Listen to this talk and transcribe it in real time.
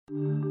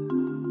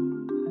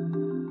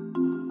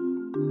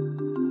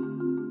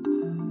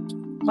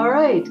All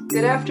right,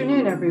 good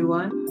afternoon,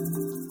 everyone.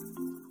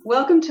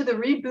 Welcome to the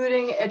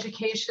Rebooting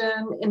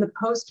Education in the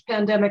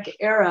Post-Pandemic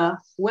Era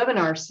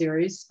webinar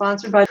series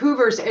sponsored by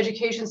Hoover's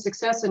Education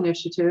Success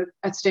Initiative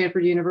at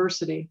Stanford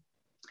University.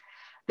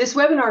 This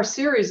webinar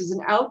series is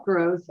an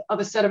outgrowth of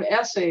a set of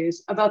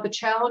essays about the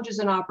challenges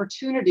and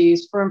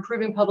opportunities for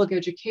improving public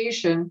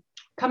education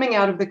coming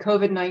out of the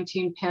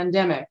COVID-19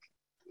 pandemic.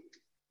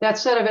 That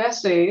set of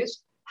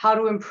essays, How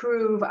to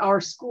Improve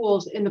Our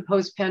Schools in the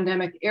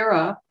Post-Pandemic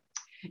Era,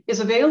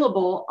 is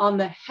available on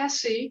the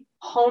HESI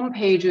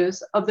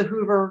homepages of the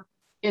Hoover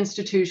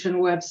Institution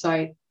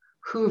website,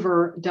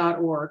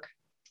 hoover.org.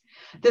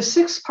 The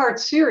six-part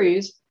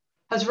series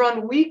has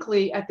run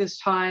weekly at this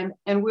time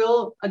and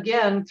will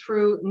again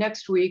through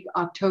next week,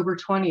 October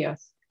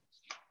 20th.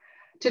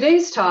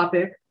 Today's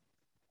topic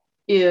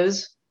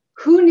is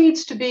who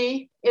needs to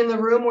be in the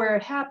room where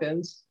it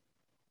happens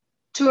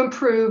to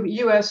improve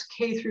US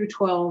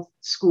K-12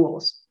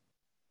 schools.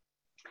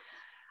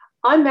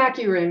 I'm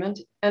Mackie Raymond,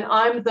 and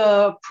I'm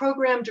the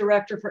Program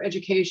Director for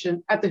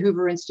Education at the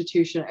Hoover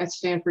Institution at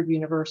Stanford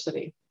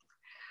University.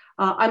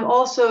 I'm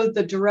also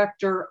the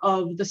Director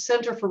of the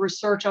Center for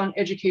Research on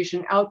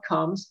Education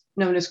Outcomes,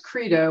 known as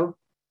CREDO,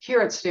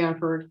 here at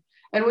Stanford,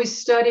 and we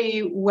study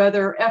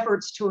whether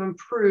efforts to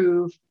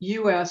improve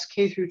US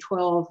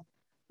K-12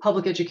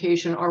 public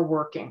education are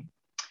working.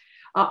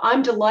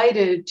 I'm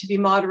delighted to be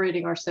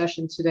moderating our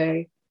session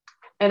today,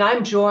 and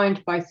I'm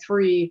joined by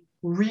three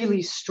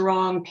really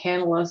strong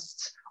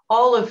panelists,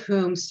 all of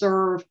whom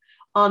serve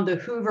on the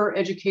Hoover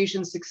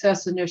Education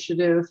Success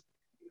Initiative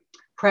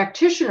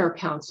Practitioner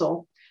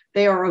Council.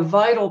 They are a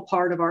vital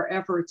part of our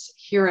efforts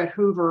here at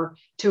Hoover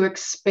to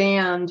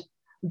expand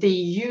the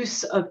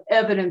use of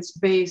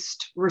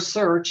evidence-based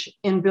research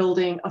in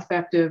building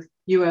effective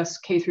US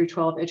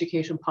K-12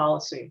 education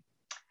policy.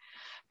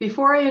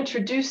 Before I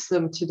introduce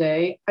them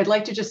today, I'd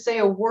like to just say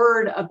a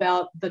word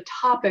about the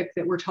topic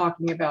that we're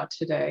talking about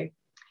today.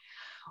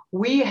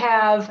 We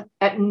have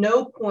at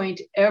no point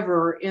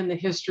ever in the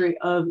history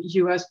of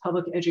US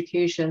public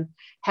education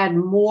had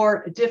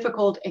more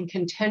difficult and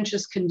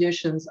contentious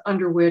conditions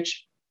under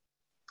which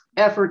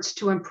efforts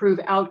to improve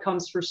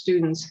outcomes for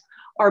students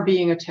are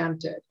being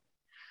attempted.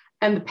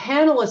 And the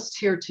panelists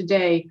here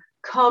today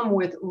come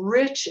with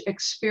rich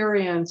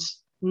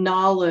experience,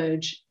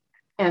 knowledge,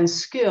 and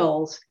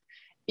skills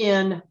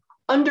in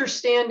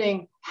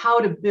understanding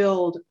how to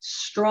build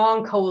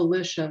strong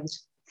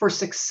coalitions for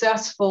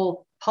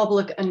successful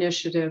public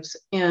initiatives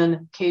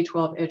in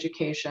K-12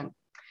 education.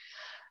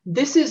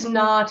 This is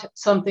not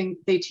something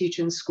they teach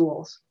in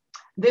schools.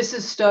 This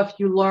is stuff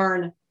you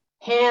learn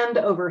hand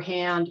over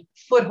hand,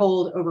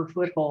 foothold over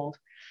foothold.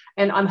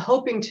 And I'm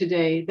hoping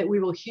today that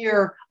we will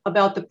hear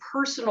about the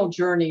personal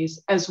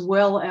journeys as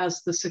well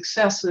as the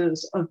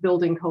successes of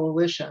building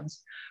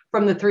coalitions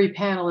from the three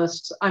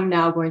panelists I'm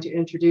now going to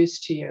introduce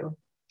to you.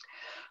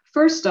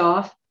 First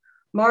off,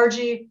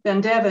 Margie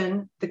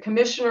Vandeven, the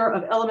Commissioner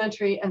of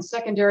Elementary and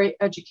Secondary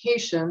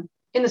Education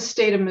in the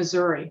state of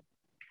Missouri.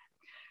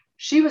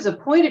 She was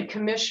appointed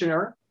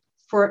Commissioner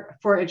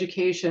for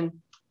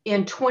Education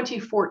in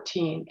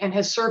 2014 and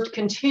has served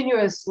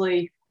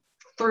continuously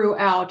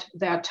throughout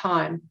that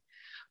time.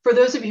 For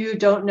those of you who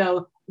don't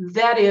know,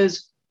 that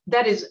is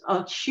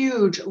a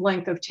huge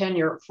length of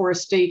tenure for a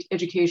state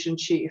education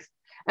chief.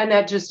 And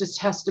that just is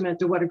testament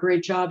to what a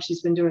great job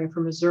she's been doing for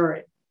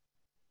Missouri.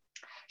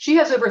 She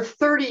has over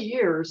 30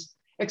 years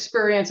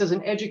experience as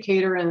an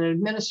educator and an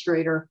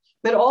administrator,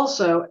 but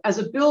also as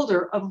a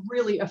builder of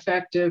really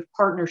effective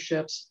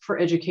partnerships for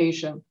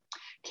education.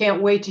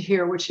 Can't wait to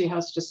hear what she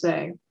has to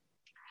say.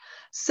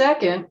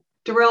 Second,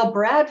 Darrell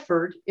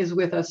Bradford is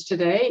with us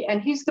today, and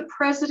he's the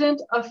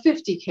president of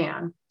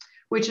 50CAN,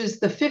 which is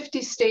the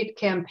 50 State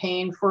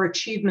Campaign for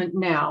Achievement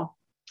Now.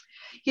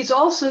 He's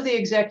also the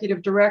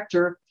executive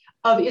director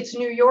of its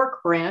New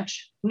York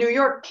branch, New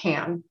York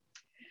CAN.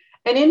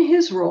 And in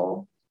his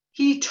role,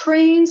 he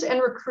trains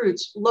and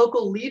recruits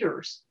local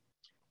leaders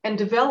and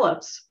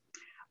develops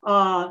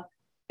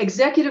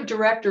executive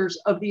directors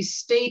of these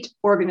state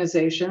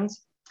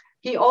organizations.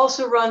 He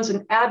also runs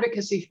an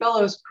advocacy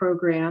fellows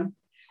program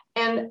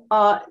and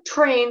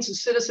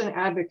trains citizen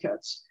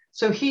advocates.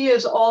 So he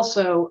is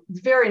also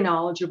very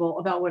knowledgeable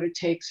about what it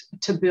takes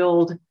to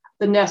build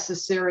the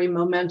necessary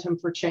momentum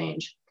for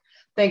change.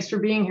 Thanks for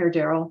being here,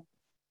 Darrell.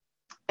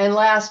 And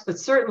last, but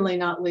certainly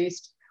not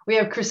least, we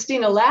have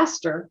Christina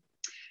Laster,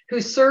 who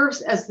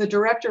serves as the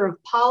Director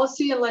of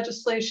Policy and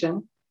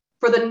Legislation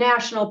for the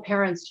National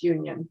Parents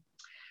Union.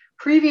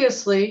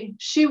 Previously,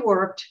 she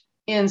worked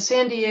in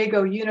San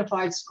Diego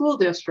Unified School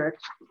District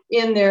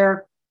in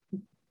their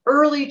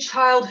early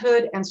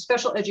childhood and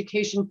special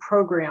education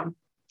program.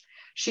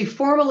 She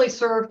formerly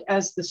served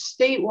as the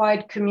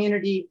statewide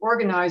community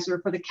organizer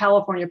for the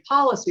California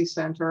Policy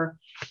Center,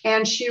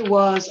 and she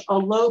was a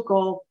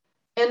local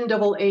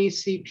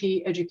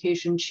NAACP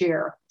education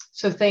chair.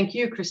 So thank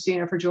you,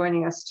 Christina, for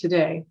joining us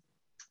today.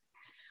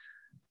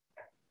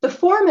 The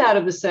format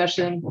of the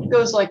session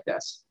goes like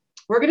this.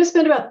 We're going to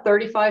spend about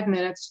 35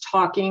 minutes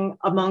talking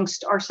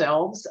amongst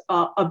ourselves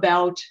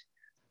about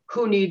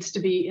who needs to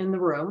be in the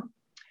room.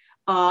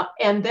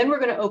 And then we're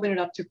going to open it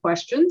up to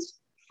questions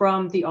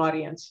from the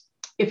audience.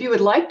 If you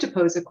would like to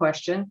pose a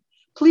question,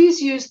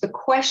 please use the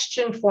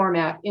question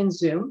format in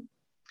Zoom.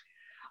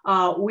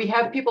 We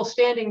have people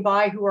standing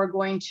by who are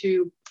going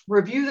to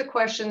review the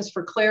questions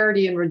for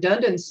clarity and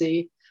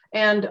redundancy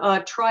and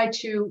try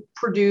to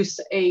produce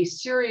a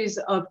series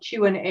of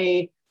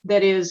Q&A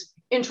that is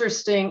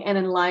interesting and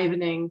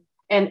enlivening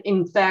and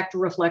in fact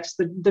reflects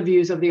the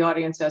views of the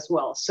audience as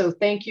well. So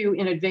thank you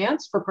in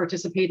advance for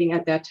participating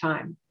at that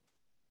time.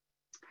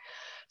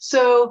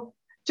 So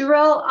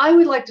Darrell, I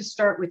would like to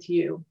start with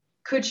you.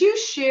 Could you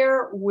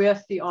share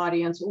with the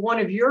audience one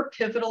of your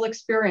pivotal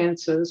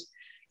experiences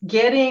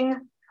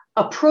getting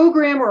a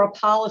program or a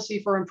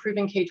policy for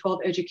improving K-12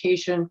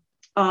 education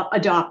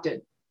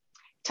adopted?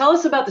 Tell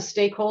us about the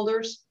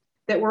stakeholders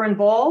that were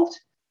involved.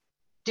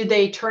 Did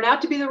they turn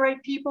out to be the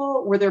right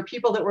people? Were there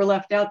people that were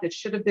left out that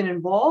should have been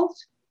involved?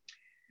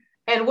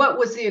 And what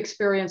was the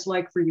experience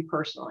like for you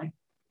personally?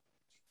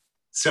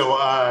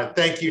 So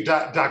thank you,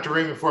 Dr.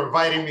 Raymond, for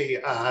inviting me.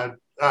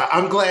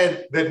 I'm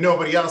glad that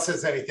nobody else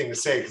has anything to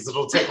say because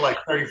it'll take like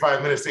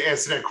 35 minutes to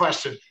answer that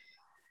question.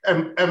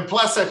 And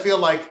plus, I feel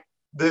like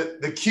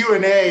the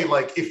Q&A,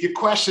 like if your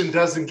question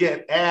doesn't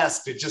get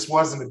asked, it just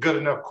wasn't a good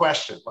enough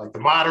question. Like the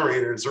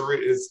moderators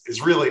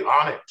is really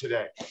on it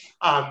today.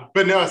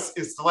 But no,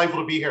 it's delightful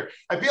to be here.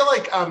 I feel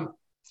like,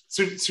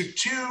 so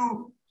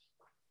two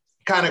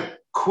kind of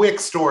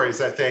quick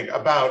stories, I think,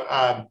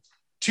 about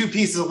two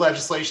pieces of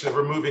legislation that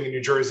we're moving in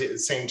New Jersey at the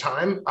same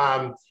time.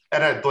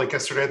 And I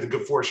sort of had the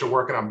good fortune of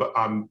working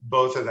on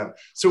both of them.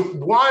 So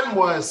one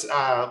was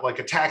like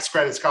a tax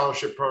credit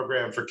scholarship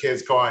program for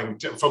kids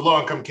for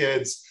low-income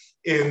kids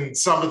in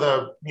some of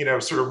the,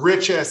 sort of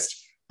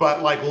richest,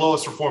 but like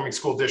lowest performing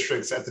school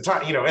districts at the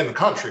time, in the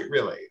country,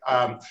 really.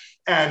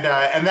 And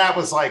that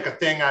was like a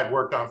thing I'd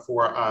worked on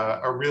for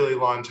a really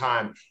long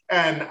time.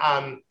 And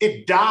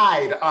it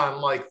died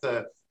on like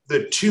the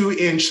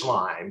 2-inch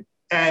line.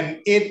 And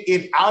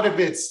it out of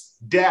its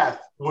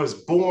death was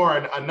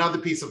born another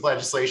piece of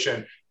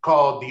legislation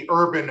called the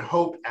Urban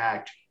Hope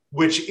Act,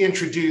 which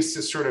introduced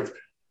this sort of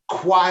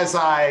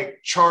quasi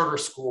charter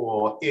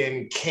school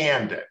in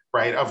Camden,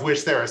 right? Of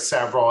which there are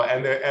several,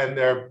 and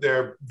they're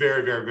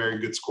very, very, very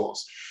good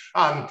schools.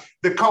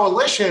 The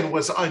coalition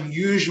was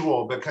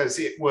unusual because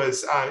it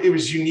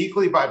was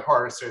uniquely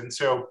bipartisan.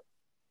 So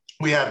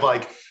we had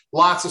like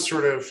lots of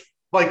sort of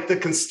like the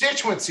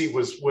constituency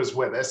was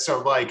with us.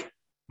 So like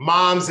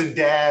moms and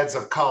dads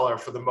of color,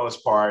 for the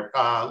most part,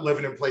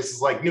 living in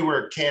places like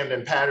Newark,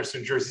 Camden,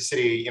 Patterson, Jersey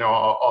City,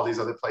 all these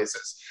other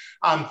places,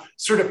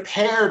 sort of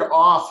paired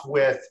off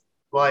with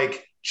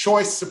like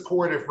choice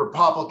supportive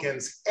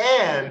Republicans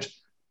and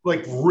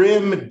like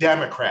rim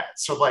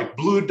Democrats. So like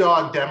blue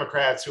dog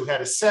Democrats who had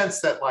a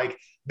sense that like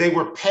they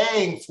were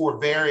paying for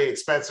very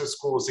expensive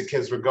schools that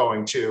kids were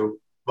going to,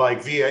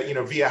 like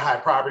via high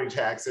property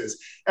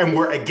taxes, and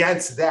were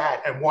against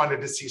that and wanted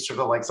to see sort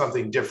of like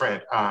something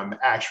different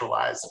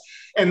actualized.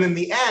 And in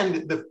the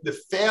end,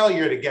 the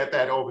failure to get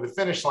that over the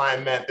finish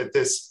line meant that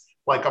this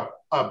like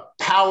a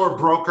power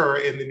broker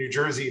in the New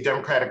Jersey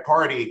Democratic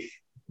Party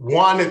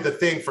wanted the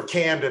thing for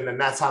Camden, and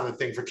that's how the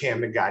thing for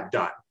Camden got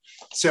done.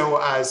 So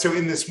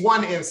in this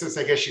one instance,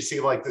 I guess you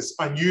see like this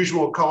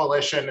unusual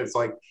coalition. It's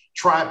like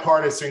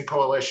tripartisan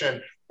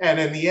coalition. And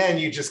in the end,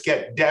 you just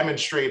get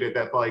demonstrated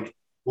that like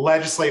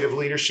legislative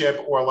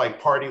leadership or like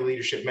party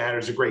leadership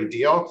matters a great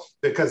deal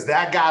because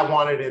that guy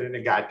wanted it and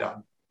it got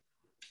done.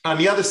 On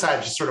the other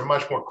side, just sort of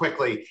much more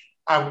quickly,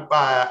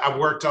 I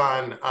worked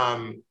on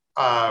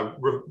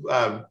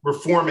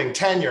reforming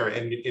tenure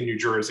in New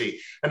Jersey.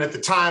 And at the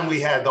time we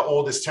had the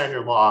oldest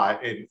tenure law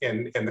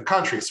in the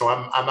country. So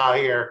I'm out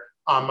here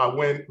on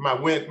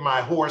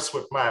my horse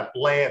with my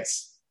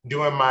lance,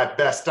 doing my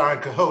best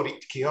Don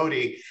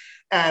Quixote.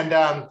 And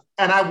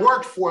I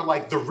worked for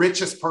like the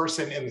richest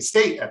person in the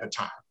state at the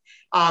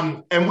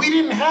time. And we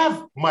didn't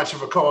have much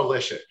of a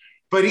coalition,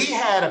 but he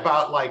had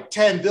about like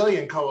 10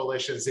 billion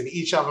coalitions, and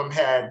each of them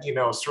had,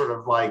 sort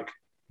of like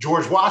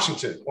George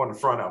Washington on the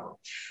front of them.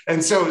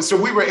 And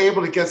so we were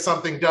able to get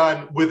something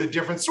done with a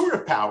different sort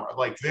of power,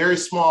 like very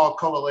small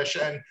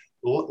coalition,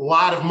 a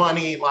lot of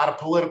money, a lot of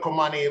political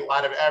money, a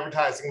lot of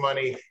advertising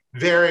money,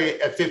 very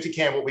at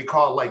 50Cam, what we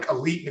call like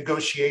elite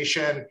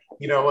negotiation.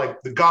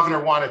 Like the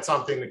governor wanted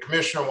something, the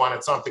commissioner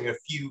wanted something, a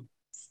few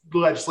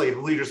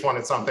legislative leaders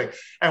wanted something,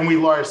 and we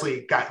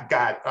largely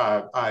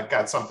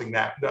got something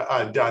that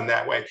done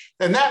that way.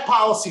 And that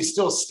policy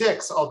still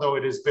sticks, although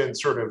it has been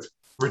sort of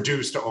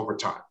reduced over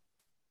time.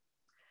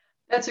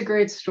 That's a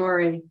great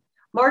story.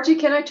 Margie,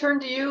 can I turn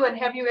to you and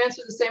have you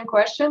answer the same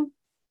question?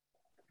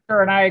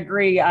 Sure, and I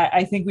agree.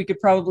 I think we could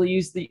probably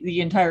use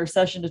the entire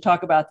session to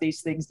talk about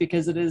these things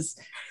because it is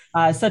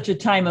such a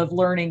time of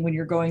learning when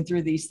you're going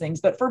through these things.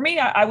 But for me,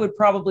 I would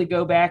probably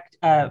go back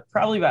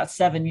probably about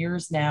 7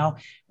 years now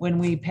when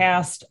we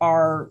passed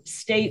our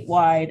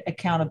statewide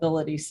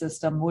accountability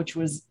system, which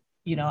was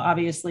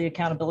obviously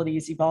accountability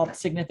has evolved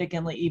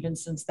significantly even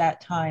since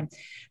that time.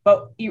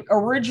 But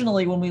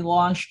originally, when we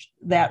launched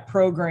that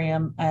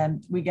program,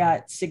 we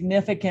got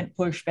significant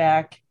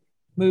pushback,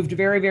 moved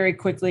very, very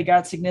quickly,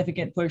 got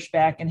significant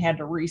pushback, and had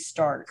to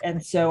restart.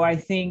 And so I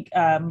think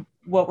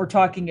what we're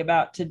talking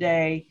about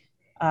today,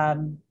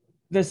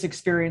 this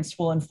experience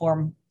will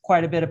inform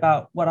quite a bit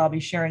about what I'll be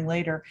sharing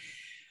later.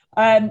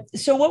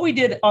 So what we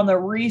did on the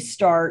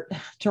restart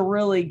to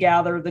really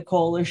gather the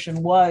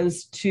coalition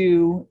was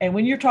and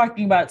when you're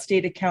talking about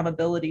state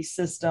accountability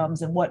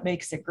systems and what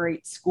makes a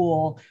great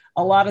school,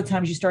 a lot of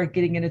times you start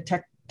getting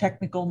into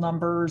technical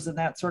numbers and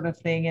that sort of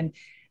thing.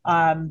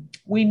 And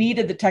we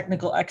needed the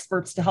technical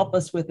experts to help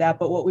us with that.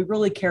 But what we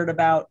really cared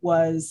about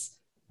was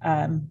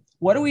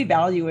what do we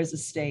value as a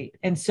state?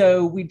 And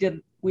so we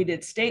did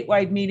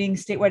statewide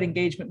meetings, statewide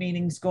engagement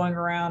meetings, going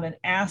around and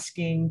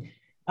asking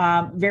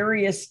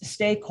various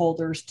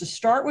stakeholders to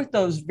start with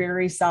those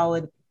very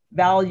solid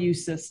value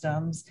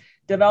systems,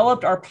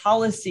 developed our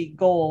policy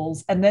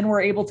goals, and then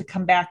we're able to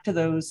come back to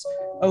those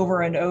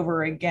over and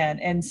over again.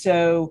 And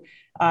so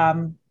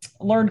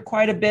learned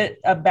quite a bit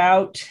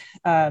about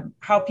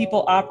how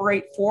people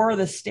operate for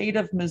the state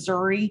of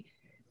Missouri.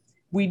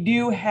 We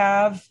do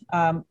have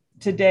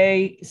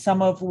today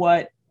some of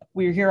what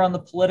we're here on the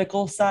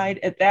political side.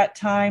 At that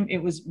time,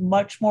 it was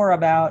much more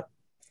about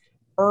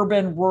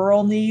urban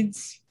rural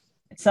needs.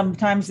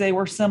 Sometimes they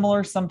were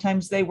similar,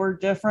 sometimes they were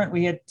different.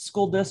 We had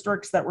school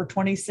districts that were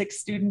 26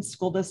 students,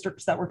 school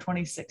districts that were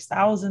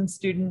 26,000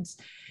 students.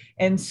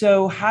 And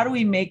so how do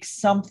we make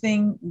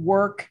something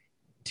work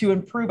to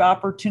improve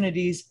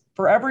opportunities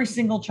for every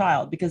single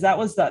child? Because that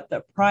was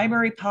the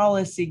primary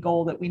policy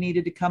goal that we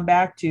needed to come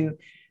back to,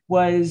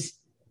 was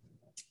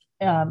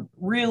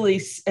really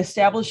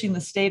establishing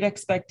the state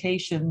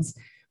expectations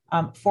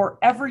for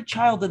every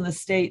child in the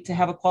state to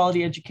have a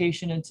quality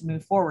education and to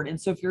move forward. And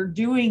so if you're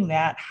doing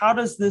that, how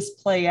does this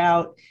play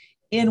out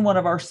in one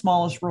of our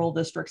smallest rural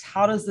districts?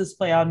 How does this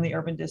play out in the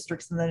urban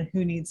districts? And then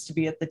who needs to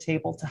be at the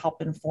table to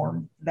help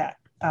inform that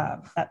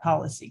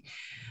policy?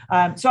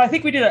 So I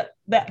think we did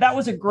that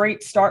was a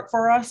great start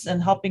for us in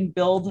helping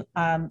build.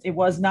 It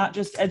was not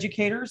just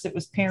educators, it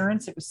was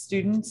parents, it was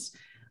students.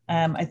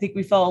 I think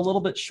we fell a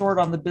little bit short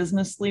on the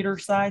business leader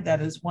side.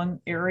 That is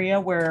one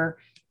area where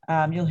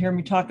you'll hear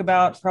me talk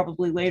about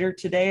probably later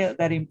today,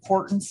 that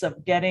importance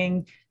of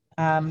getting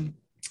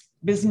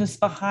business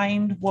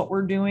behind what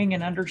we're doing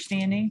and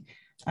understanding.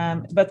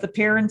 But the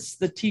parents,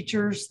 the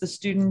teachers, the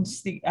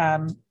students,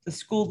 the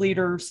school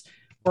leaders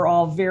were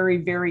all very,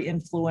 very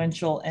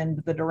influential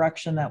in the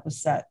direction that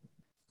was set.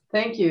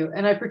 Thank you.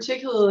 And I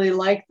particularly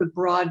like the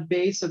broad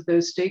base of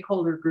those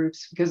stakeholder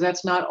groups, because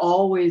that's not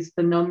always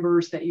the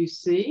numbers that you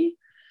see.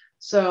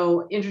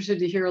 So interested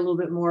to hear a little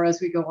bit more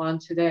as we go on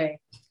today.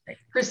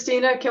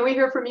 Christina, can we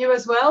hear from you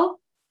as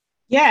well?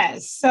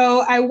 Yes.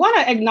 So I want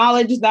to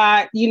acknowledge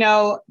that,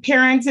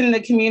 parents in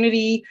the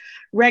community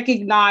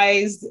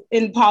recognized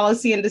in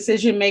policy and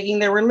decision making,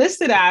 they were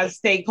listed as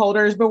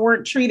stakeholders, but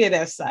weren't treated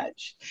as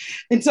such.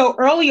 And so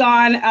early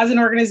on as an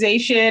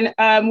organization,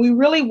 we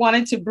really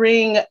wanted to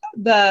bring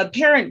the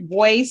parent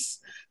voice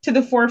to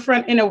the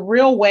forefront in a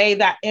real way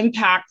that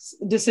impacts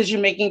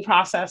decision-making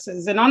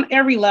processes and on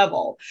every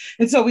level.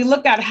 And so we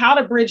looked at how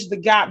to bridge the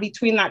gap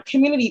between that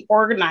community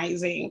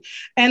organizing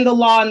and the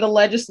law and the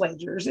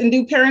legislatures. And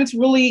do parents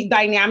really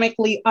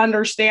dynamically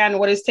understand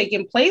what is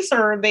taking place,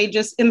 or are they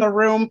just in the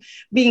room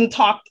being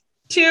talked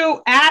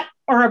to, at,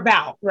 or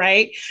about,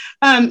 right?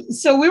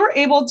 So we were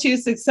able to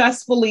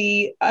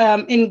successfully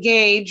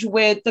engage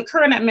with the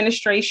current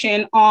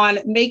administration on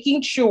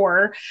making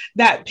sure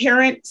that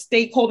parent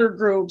stakeholder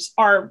groups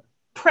are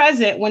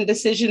present when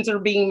decisions are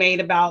being made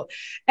about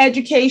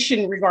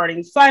education,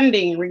 regarding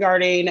funding,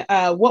 regarding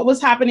what was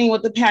happening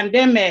with the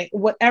pandemic,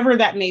 whatever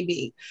that may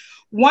be.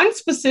 One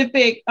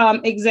specific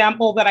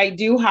example that I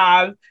do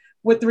have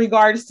with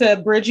regards to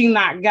bridging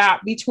that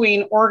gap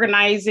between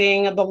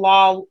organizing the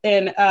law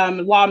and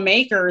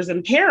lawmakers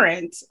and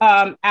parents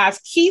as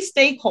key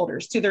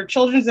stakeholders to their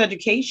children's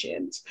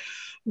educations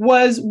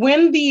was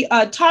when the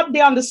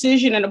top-down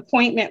decision and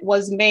appointment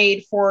was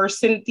made for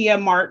Cynthia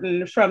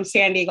Martin from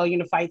San Diego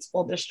Unified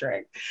School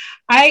District.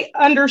 I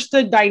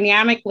understood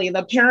dynamically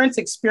the parents'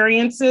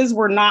 experiences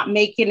were not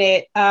making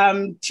it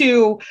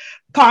to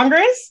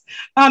Congress,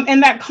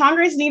 and that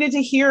Congress needed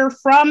to hear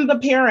from the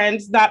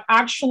parents that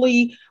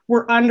actually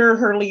were under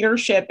her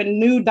leadership and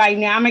knew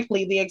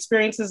dynamically the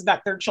experiences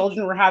that their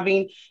children were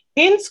having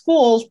in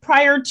schools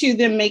prior to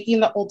them making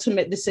the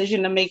ultimate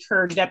decision to make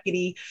her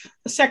Deputy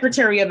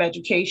Secretary of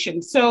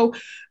Education. So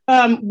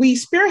we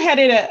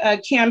spearheaded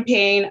a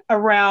campaign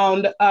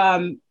around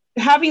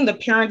having the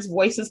parents'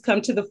 voices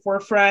come to the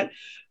forefront,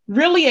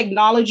 really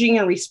acknowledging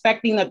and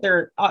respecting that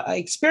their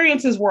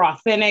experiences were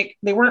authentic,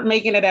 they weren't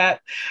making it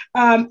up.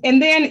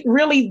 And then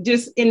really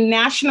just in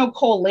national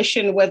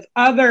coalition with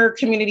other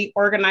community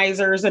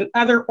organizers and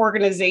other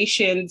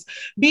organizations,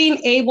 being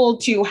able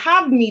to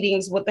have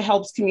meetings with the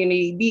HELPS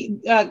community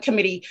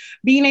committee,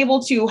 being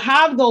able to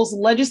have those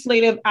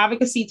legislative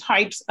advocacy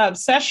types of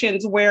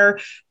sessions where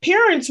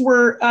parents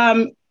were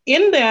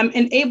in them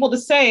and able to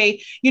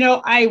say,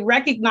 I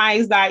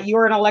recognize that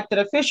you're an elected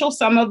official.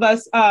 Some of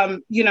us,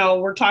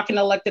 we're talking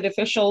elected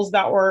officials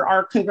that were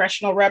our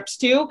congressional reps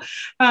too.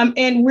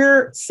 And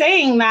we're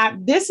saying that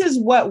this is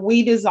what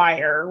we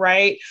desire,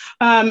 right?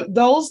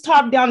 Those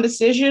top-down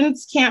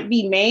decisions can't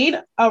be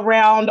made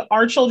around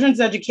our children's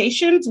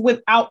educations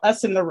without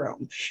us in the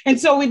room. And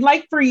so we'd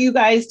like for you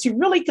guys to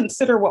really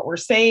consider what we're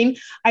saying.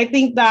 I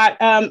think that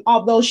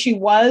although she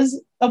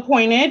was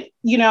appointed,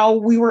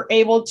 we were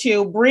able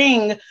to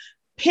bring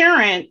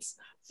parents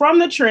from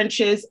the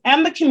trenches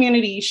and the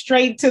community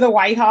straight to the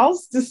White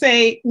House to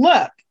say,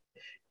 look,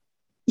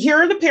 here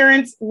are the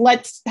parents.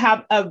 Let's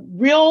have a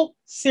real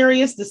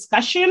serious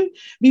discussion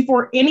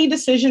before any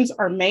decisions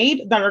are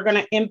made that are going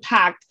to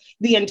impact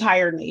the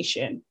entire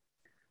nation.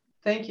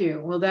 Thank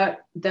you. Well,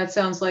 that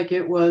sounds like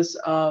it was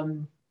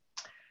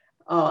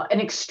an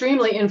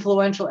extremely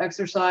influential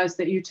exercise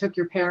that you took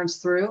your parents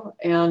through,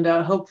 and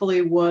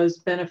hopefully was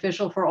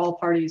beneficial for all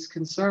parties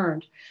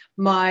concerned.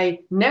 My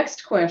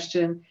next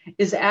question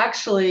is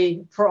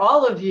actually for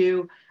all of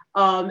you.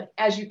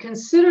 As you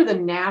consider the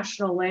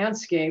national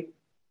landscape,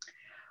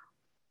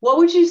 what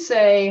would you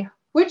say,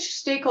 which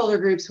stakeholder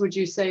groups would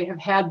you say have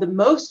had the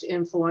most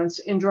influence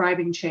in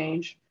driving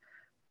change?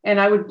 And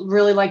I would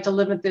really like to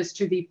limit this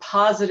to the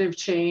positive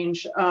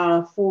change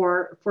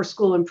for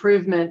school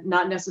improvement,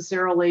 not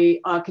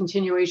necessarily a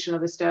continuation of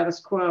the status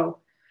quo.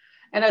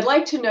 And I'd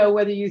like to know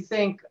whether you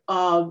think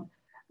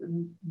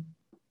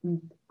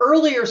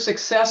earlier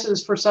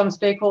successes for some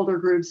stakeholder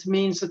groups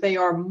means that they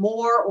are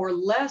more or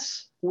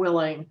less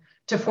willing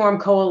to form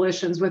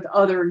coalitions with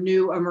other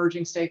new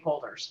emerging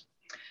stakeholders.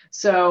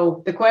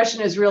 So the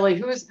question is really,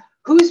 who's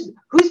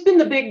been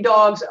the big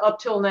dogs up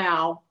till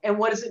now, and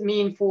what does it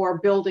mean for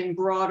building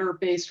broader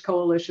based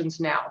coalitions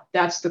now?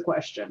 That's the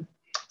question.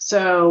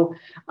 So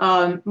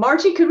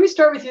Margie, could we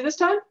start with you this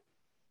time?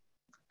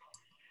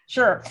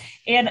 Sure.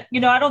 And,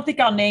 I don't think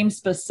I'll name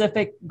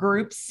specific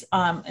groups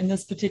in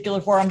this particular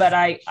forum, but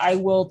I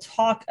will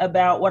talk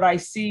about what I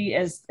see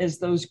as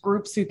those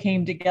groups who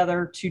came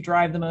together to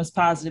drive the most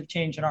positive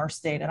change in our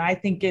state. And I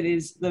think it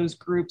is those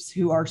groups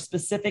who are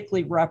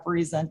specifically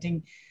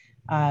representing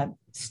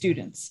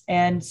students.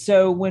 And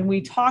so when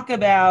we talk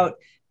about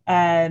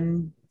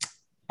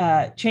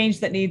change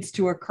that needs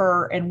to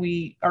occur, and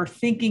we are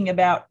thinking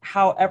about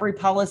how every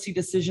policy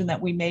decision that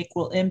we make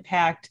will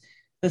impact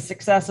the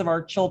success of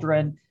our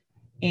children,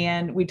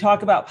 and we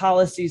talk about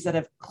policies that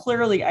have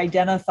clearly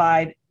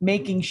identified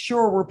making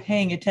sure we're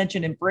paying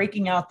attention and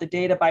breaking out the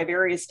data by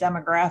various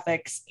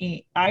demographics,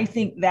 I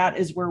think that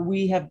is where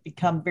we have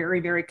become very,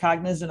 very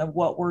cognizant of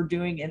what we're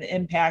doing and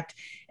impact,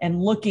 and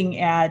looking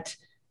at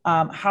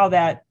how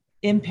that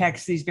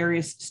impacts these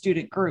various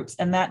student groups.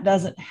 And that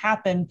doesn't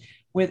happen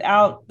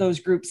without those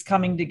groups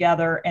coming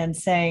together and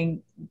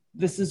saying,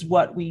 this is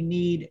what we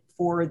need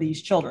for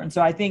these children. So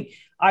I think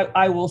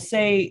I will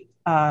say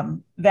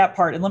that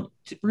part, and let me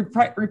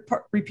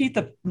repeat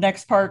the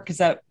next part, because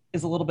that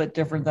is a little bit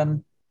different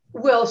than.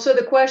 Well, so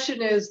the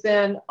question is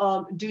then,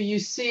 do you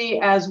see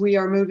as we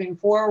are moving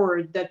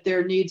forward that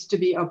there needs to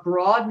be a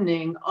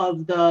broadening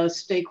of the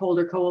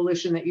stakeholder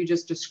coalition that you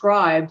just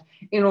described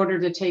in order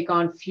to take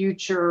on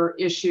future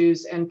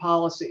issues and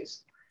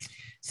policies?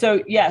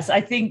 So yes,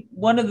 I think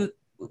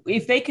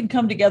if they can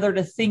come together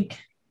to think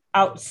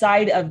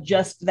outside of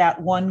just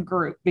that one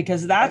group,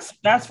 because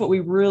that's what we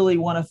really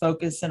want to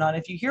focus in on.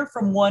 If you hear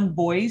from one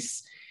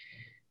voice,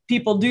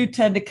 people do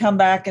tend to come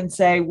back and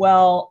say,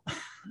 well,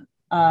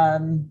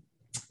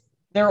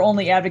 they're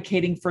only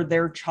advocating for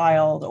their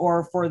child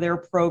or for their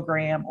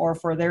program or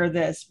for their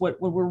this.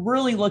 What we're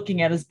really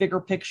looking at is bigger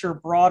picture,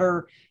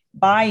 broader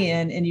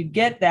buy-in. And you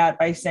get that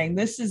by saying,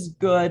 this is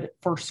good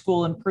for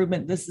school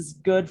improvement. This is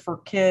good for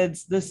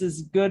kids. This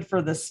is good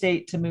for the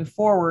state to move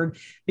forward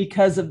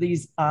because of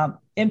these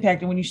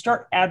impact. And when you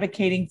start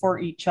advocating for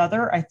each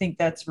other, I think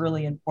that's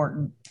really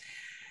important.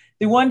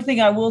 The one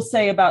thing I will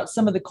say about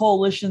some of the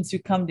coalitions who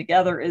come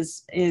together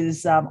is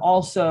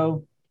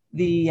also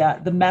the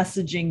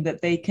messaging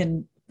that they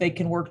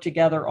can work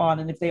together on.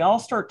 And if they all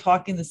start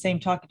talking the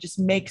same talk, it just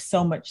makes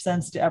so much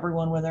sense to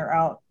everyone when they're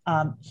out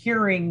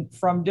hearing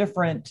from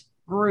different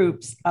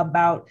groups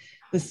about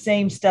the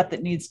same step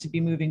that needs to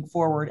be moving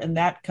forward. And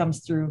that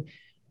comes through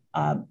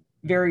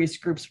various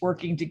groups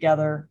working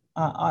together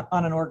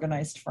on an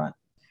organized front.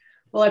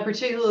 Well, I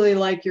particularly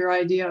like your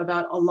idea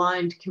about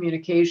aligned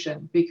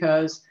communication,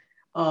 because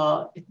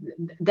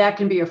that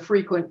can be a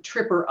frequent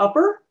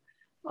tripper-upper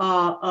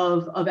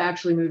of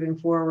actually moving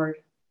forward.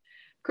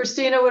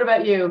 Christina, what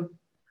about you?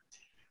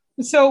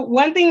 So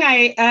one thing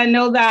I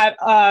know that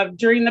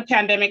during the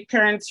pandemic,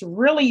 parents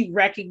really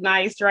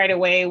recognized right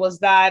away was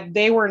that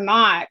they were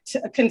not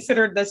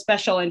considered the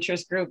special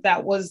interest group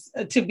that was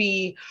to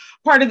be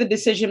part of the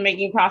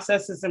decision-making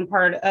processes and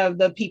part of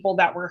the people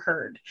that were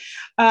heard.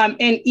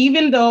 And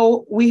even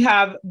though we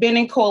have been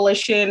in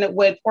coalition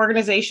with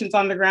organizations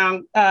on the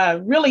ground,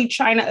 really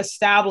trying to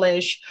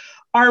establish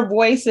our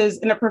voices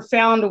in a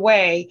profound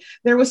way,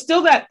 there was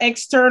still that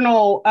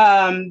external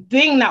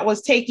thing that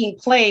was taking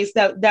place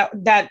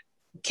that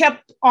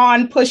kept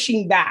on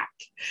pushing back.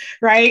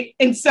 right?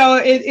 And so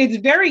it's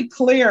very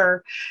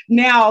clear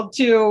now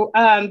to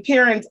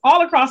parents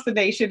all across the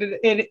nation,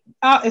 and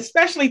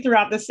especially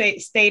throughout the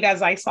state,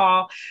 as I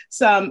saw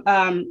some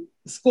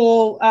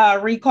school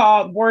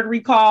board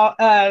recall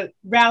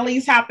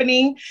rallies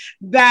happening,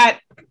 that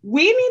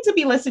we need to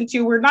be listened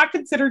to. We're not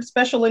considered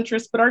special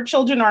interests, but our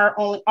children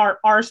are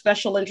our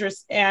special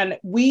interests, and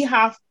we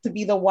have to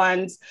be the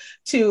ones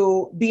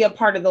to be a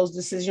part of those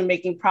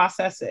decision-making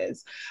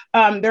processes.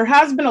 There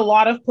has been a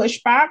lot of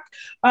pushback,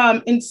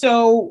 and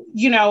so,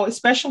 you know,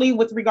 especially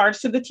with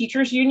regards to the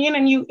teachers union,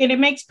 and it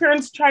makes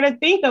parents try to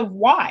think of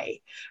why,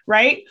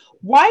 right?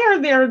 Why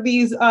are there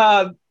these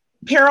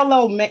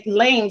parallel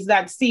lanes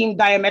that seem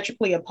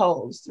diametrically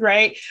opposed,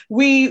 right?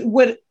 We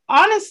would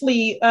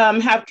honestly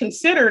have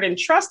considered and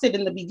trusted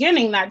in the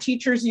beginning that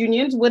teachers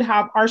unions would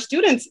have our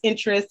students'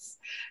 interests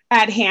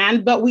at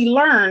hand, but we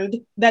learned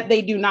that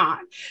they do not.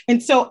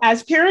 And so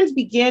as parents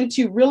began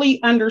to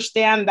really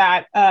understand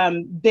that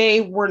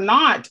they were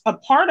not a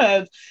part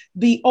of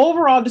the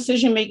overall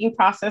decision-making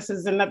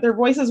processes and that their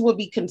voices would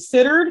be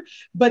considered,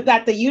 but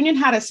that the union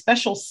had a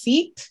special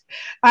seat,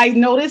 I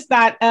noticed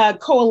that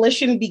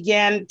coalition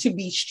began to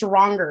be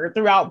stronger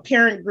throughout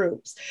parent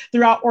groups,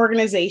 throughout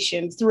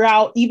organizations,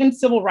 throughout even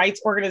civil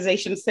rights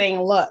organizations saying,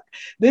 look,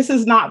 this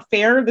is not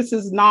fair. This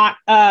is not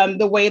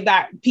the way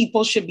that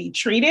people should be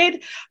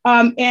treated.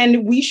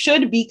 And we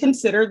should be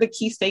considered the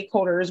key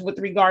stakeholders with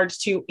regards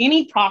to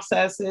any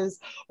processes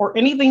or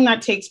anything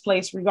that takes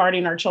place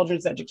regarding our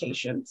children's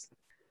educations.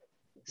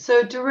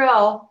 So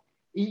Darrell,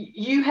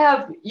 you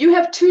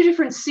have two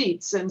different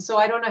seats, and so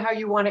I don't know how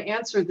you want to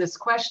answer this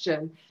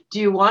question. Do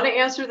you want to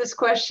answer this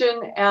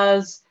question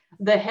as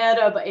the head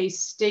of a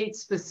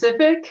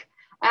state-specific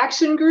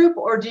action group,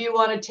 or do you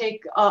want to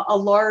take a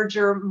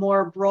larger,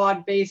 more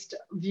broad-based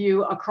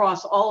view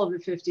across all of the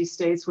 50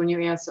 states when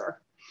you answer?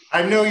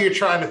 I know you're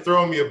trying to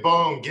throw me a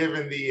bone,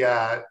 given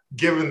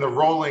the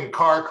rolling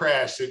car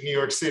crash that New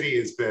York City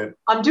has been.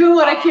 I'm doing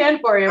what I can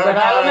for you, but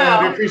I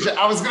don't know.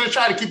 I was going to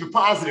try to keep it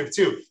positive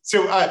too.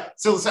 So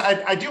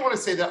I do want to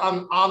say that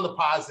on the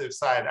positive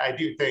side, I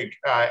do think,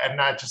 and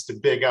not just to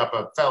big up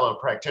a fellow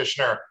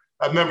practitioner,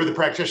 a member of the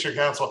Practitioner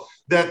Council,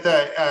 that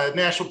the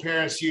National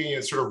Parents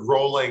Union sort of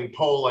rolling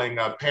polling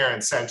of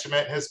parent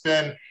sentiment has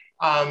been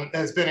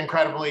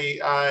incredibly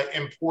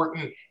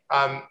important.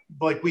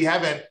 Like, we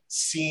haven't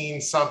seen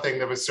something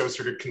that was so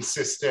sort of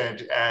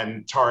consistent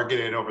and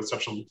targeted over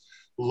such a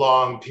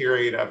long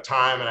period of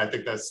time. And I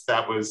think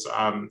that was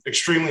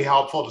extremely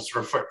helpful to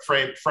sort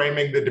of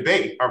framing the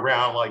debate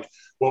around like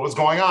what was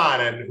going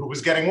on and who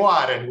was getting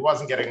what and who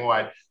wasn't getting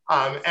what.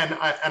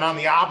 And on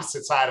the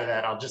opposite side of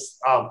that,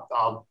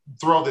 I'll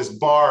throw this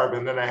barb,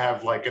 and then I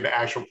have like an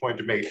actual point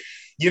to make.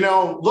 You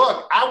know,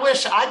 look, I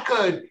wish I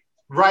could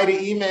write an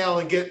email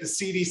and get the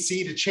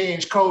CDC to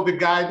change COVID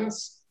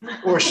guidance,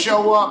 or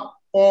show up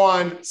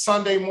on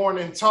Sunday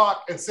morning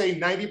talk and say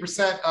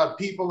 90% of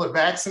people are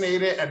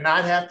vaccinated and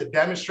not have to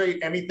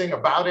demonstrate anything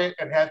about it,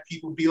 and have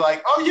people be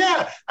like, oh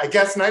yeah, I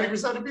guess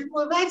 90% of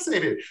people are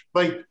vaccinated.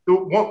 Like,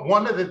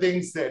 one of the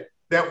things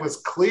that was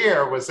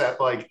clear was that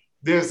like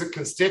there's a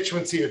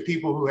constituency of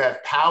people who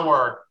have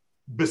power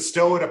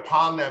bestowed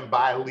upon them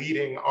by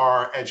leading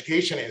our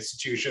education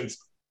institutions.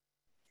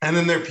 And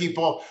then there are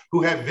people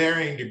who have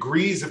varying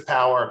degrees of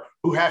power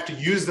who have to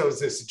use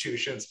those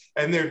institutions,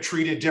 and they're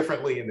treated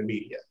differently in the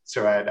media.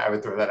 So I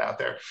would throw that out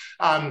there.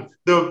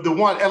 The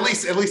one, at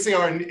least they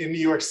are in New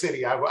York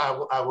City. I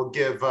will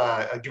give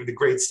the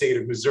great state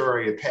of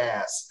Missouri a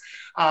pass.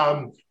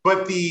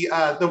 But the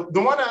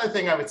one other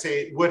thing I would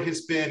say, what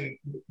has been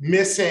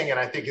missing, and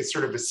I think is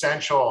sort of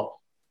essential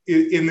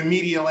in the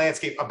media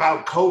landscape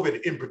about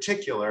COVID in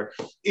particular,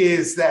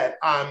 is that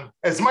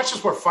as much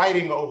as we're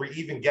fighting over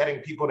even getting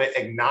people to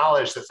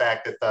acknowledge the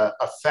fact that the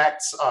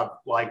effects of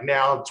like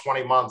now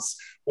 20 months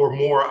or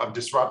more of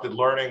disrupted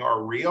learning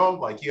are real,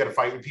 like you got to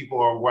fight with people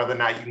or whether or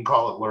not you can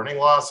call it learning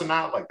loss or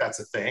not, like that's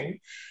a thing.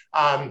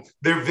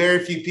 There are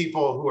very few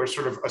people who are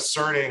sort of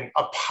asserting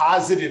a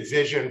positive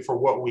vision for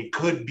what we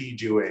could be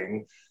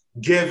doing,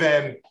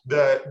 given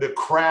the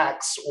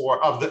cracks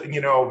or of the,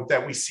 you know,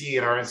 that we see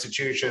in our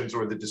institutions,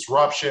 or the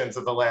disruptions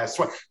of the last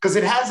one, because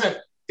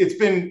it's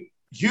been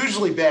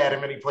hugely bad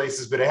in many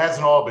places, but it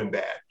hasn't all been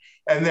bad.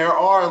 And there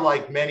are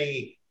like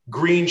many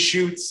green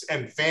shoots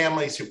and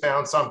families who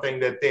found something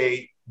that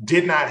they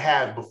did not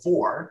have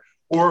before,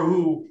 or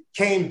who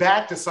came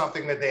back to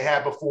something that they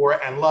had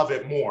before and love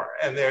it more.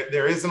 And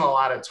there isn't a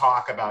lot of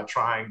talk about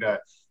trying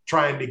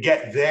to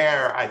get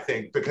there, I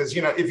think, because,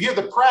 you know, if you're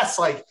the press,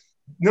 like,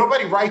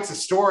 nobody writes a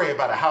story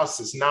about a house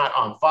that's not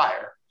on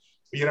fire,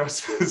 you know,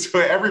 so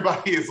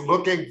everybody is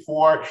looking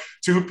for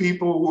two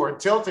people who are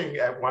tilting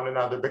at one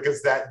another,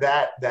 because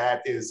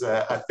that is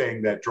a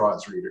thing that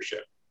draws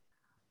readership.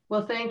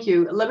 Well, thank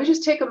you. Let me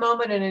just take a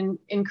moment and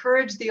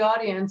encourage the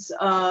audience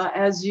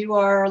as you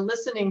are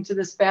listening to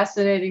this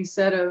fascinating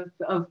set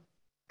of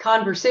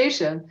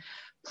conversation.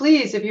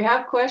 Please, if you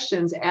have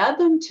questions, add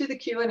them to the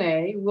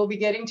Q&A. We'll be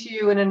getting to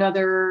you in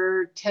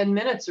another 10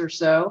 minutes or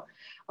so.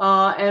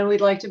 And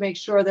we'd like to make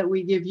sure that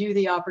we give you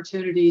the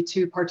opportunity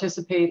to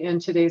participate in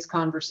today's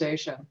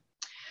conversation.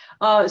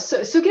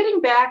 So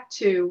getting back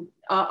to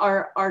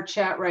our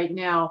chat right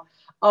now,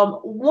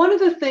 one of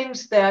the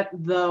things that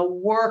the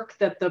work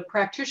that the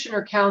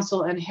Practitioner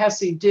Council and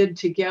HESI did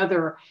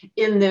together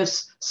in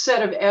this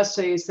set of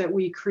essays that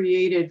we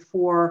created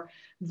for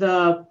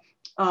the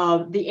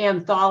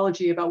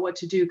anthology about what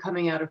to do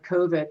coming out of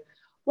COVID,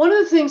 one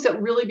of the things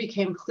that really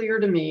became clear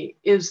to me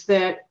is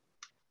that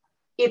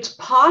it's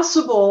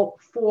possible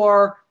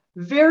for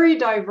very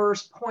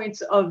diverse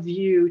points of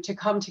view to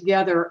come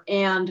together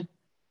and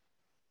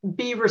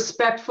be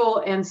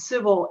respectful and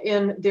civil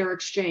in their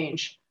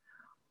exchange.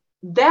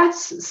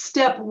 That's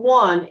step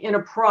one in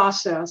a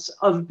process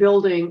of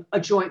building a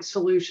joint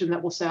solution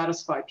that will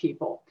satisfy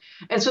people.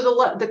 And so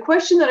the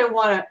question that I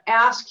want to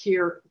ask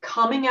here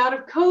coming out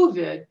of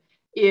COVID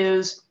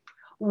is,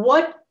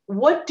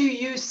 what do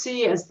you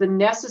see as the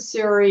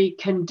necessary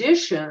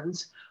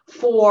conditions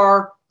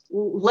for,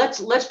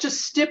 let's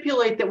just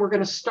stipulate that we're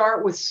going to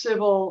start with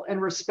civil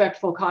and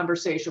respectful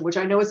conversation, which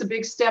I know is a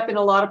big step in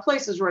a lot of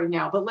places right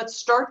now, but let's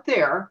start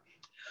there.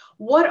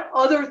 What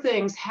other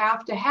things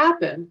have to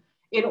happen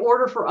in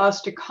order for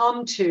us to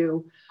come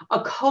to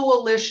a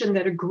coalition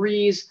that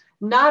agrees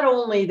not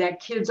only that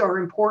kids are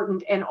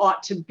important and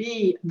ought to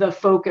be the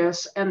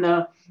focus and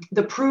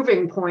the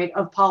proving point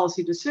of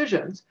policy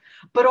decisions,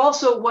 but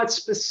also what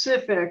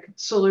specific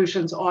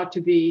solutions ought to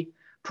be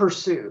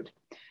pursued?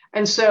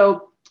 And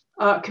so,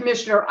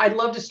 Commissioner, I'd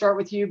love to start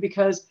with you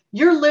because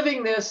you're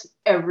living this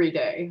every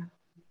day.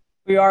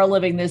 We are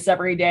living this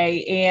every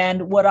day.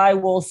 And what I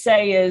will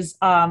say is,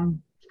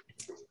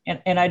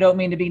 and I don't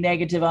mean to be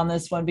negative on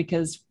this one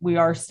because we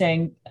are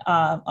staying,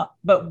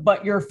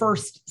 but your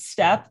first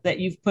step that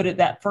you've put it,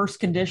 that first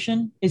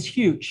condition is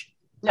huge.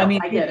 No, I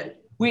mean, I get it.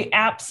 We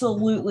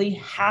absolutely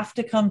have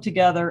to come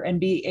together and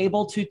be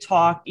able to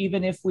talk,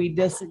 even if we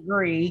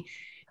disagree.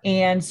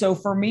 And so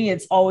for me,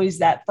 it's always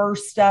that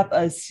first step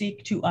of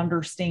seek to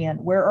understand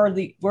where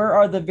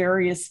are the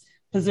various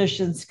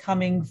positions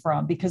coming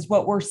from? Because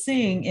what we're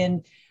seeing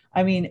in,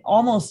 I mean,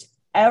 almost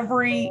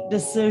every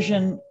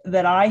decision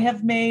that I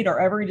have made or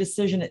every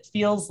decision it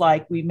feels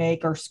like we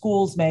make or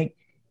schools make,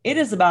 it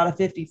is about a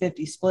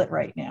 50-50 split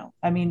right now.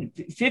 I mean,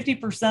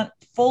 50%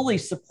 fully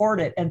support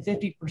it and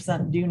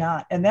 50% do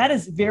not. And that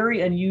is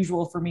very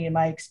unusual for me in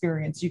my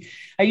experience.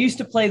 I used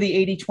to play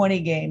the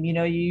 80-20 game. You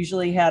know, you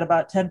usually had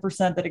about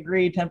 10% that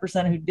agreed,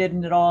 10% who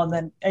didn't at all, and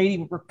then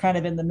 80 were kind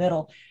of in the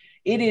middle.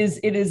 It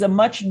is a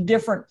much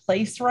different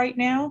place right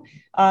now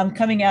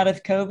coming out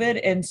of COVID.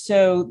 And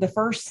so the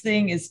first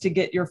thing is to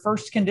get your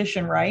first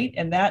condition right.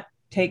 And that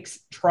takes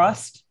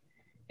trust.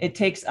 It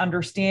takes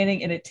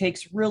understanding, and it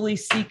takes really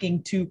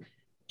seeking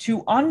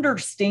to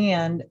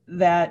understand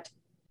that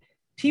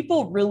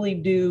people really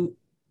do.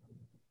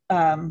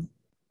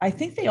 I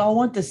think they all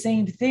want the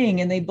same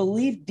thing, and they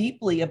believe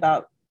deeply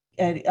about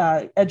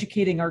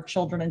educating our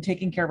children and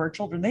taking care of our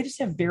children. They just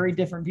have very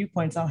different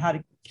viewpoints on how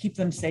to keep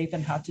them safe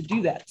and how to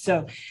do that.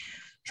 So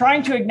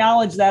trying to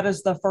acknowledge that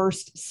as the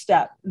first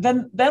step.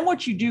 Then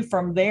what you do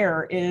from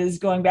there is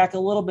going back a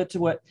little bit to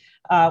what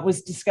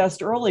was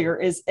discussed earlier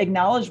is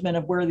acknowledgement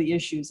of where the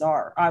issues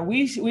are.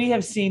 We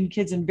have seen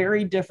kids in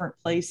very different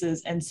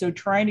places. And so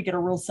trying to get a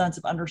real sense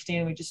of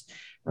understanding, we just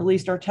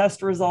released our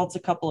test results a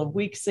couple of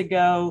weeks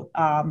ago.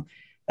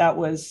 That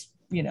was,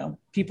 you know,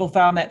 people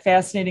found that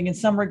fascinating in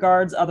some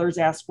regards. Others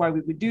asked why we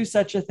would do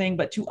such a thing.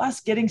 But to us,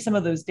 getting some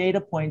of those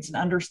data points and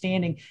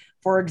understanding,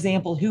 for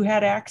example, who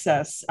had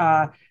access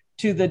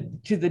to the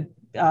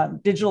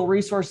digital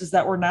resources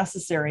that were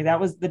necessary. That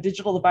was, the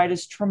digital divide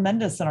is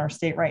tremendous in our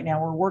state right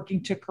now. We're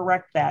working to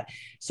correct that.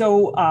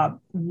 So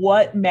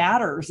what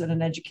matters in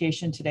an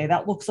education today?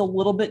 That looks a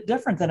little bit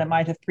different than it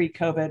might have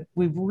pre-COVID.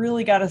 We've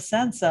really got a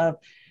sense of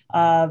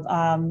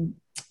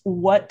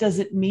what does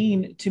it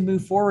mean to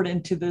move forward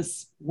into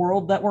this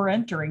world that we're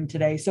entering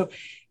today? So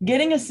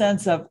getting a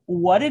sense of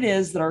what it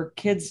is that our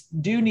kids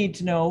do need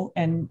to know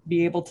and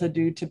be able to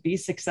do to be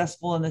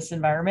successful in this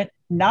environment,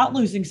 not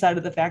losing sight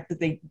of the fact that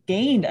they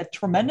gained a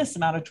tremendous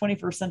amount of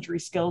 21st century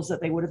skills that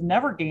they would have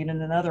never gained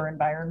in another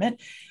environment,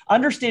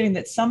 understanding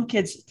that some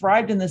kids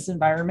thrived in this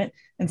environment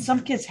and some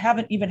kids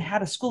haven't even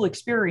had a school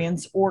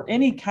experience or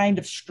any kind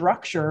of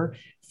structure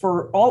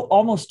for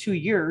almost 2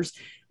 years.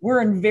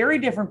 We're in very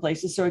different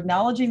places. So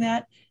acknowledging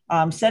that,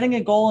 setting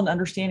a goal and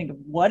understanding of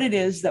what it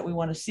is that we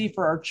want to see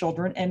for our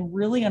children, and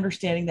really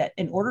understanding that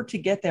in order to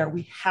get there,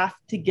 we have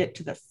to get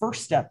to the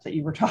first step that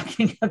you were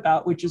talking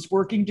about, which is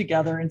working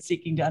together and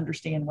seeking to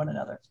understand one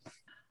another.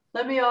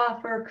 Let me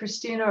offer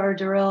Christina or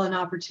Darrell an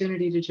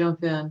opportunity to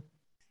jump in.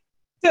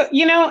 So,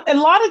 you know, a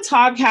lot of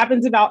talk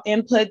happens about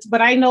inputs,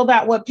 but I know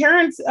that what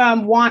parents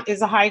want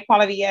is a high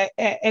quality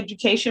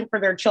education for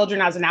their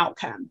children as an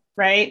outcome,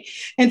 right?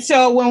 And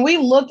so when we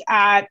look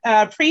at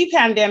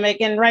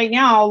pre-pandemic and right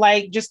now,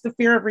 like just the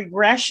fear of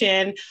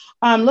regression,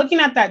 looking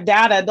at that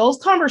data, those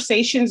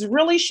conversations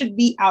really should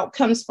be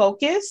outcomes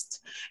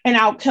focused and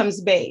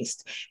outcomes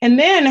based. And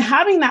then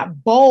having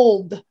that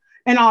bold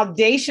an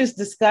audacious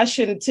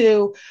discussion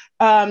to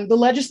the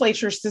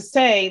legislatures to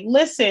say,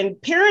 listen,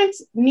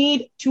 parents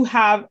need to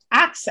have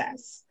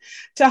access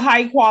to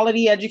high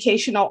quality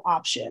educational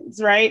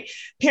options, right?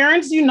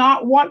 Parents do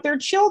not want their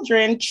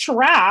children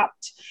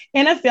trapped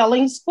in a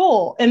failing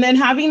school and then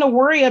having to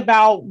worry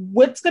about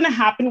what's going to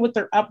happen with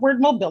their upward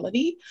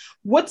mobility,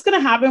 what's going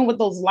to happen with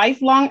those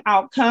lifelong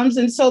outcomes.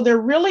 And so there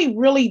really,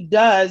 really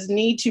does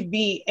need to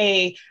be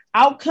a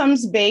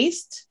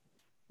outcomes-based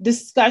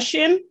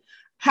discussion.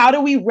 How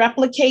do we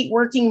replicate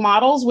working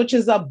models, which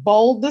is a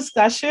bold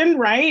discussion,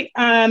 right?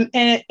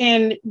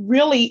 And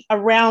really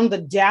around the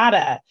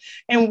data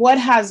and what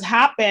has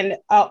happened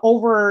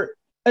over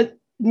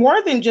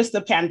more than just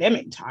the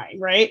pandemic time,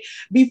 right?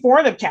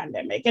 Before the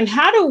pandemic. And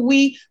how do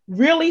we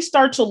really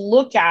start to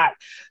look at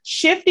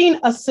shifting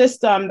a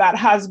system that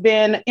has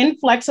been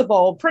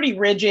inflexible, pretty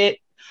rigid,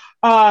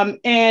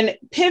 and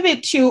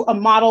pivot to a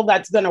model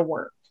that's going to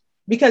work?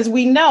 Because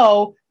we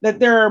know that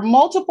there are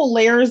multiple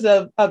layers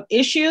of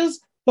issues,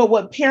 but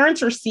what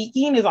parents are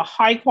seeking is a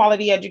high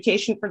quality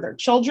education for their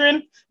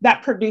children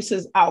that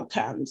produces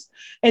outcomes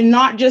and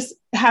not just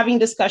having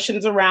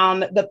discussions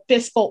around the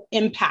fiscal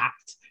impact.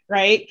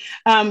 Right?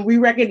 We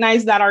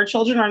recognize that our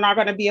children are not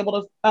going to be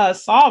able to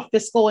solve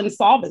fiscal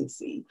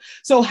insolvency.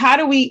 So how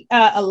do we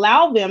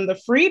allow them the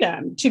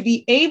freedom to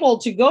be able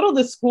to go to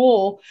the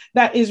school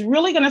that is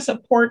really going to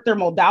support their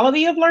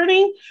modality of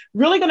learning,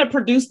 really going to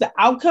produce the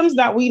outcomes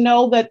that we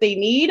know that they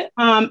need,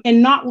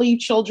 and not leave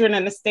children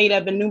in a state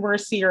of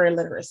innumeracy or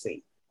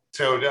illiteracy?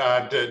 So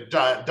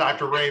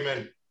Dr.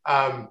 Raymond,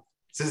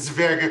 this is a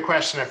very good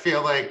question. I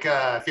feel like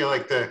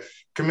the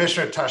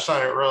commissioner touched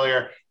on it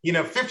earlier.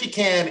 50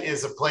 Can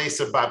is a place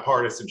of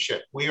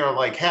bipartisanship. We are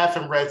like half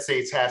in red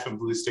states, half in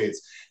blue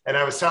states. And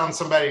I was telling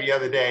somebody the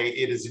other day,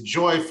 it is a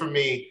joy for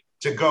me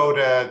to go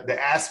to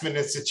the Aspen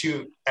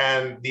Institute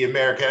and the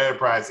American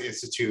Enterprise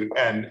Institute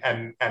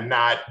and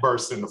not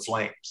burst into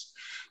flames.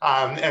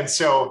 And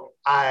so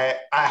I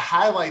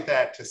highlight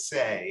that to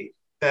say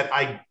that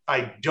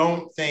I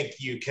don't think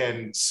you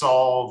can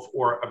solve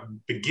or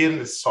begin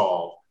to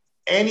solve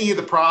any of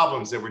the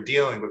problems that we're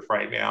dealing with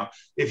right now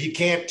if you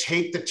can't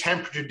take the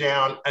temperature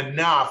down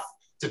enough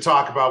to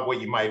talk about what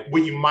you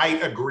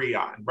might agree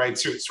on, right?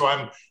 So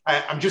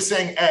I'm just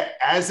saying,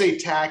 as a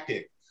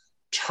tactic,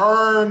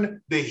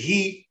 turn the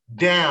heat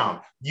down.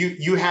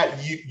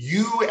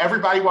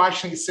 Everybody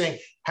watching this thing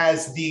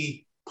has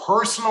the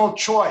personal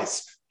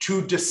choice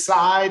to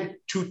decide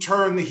to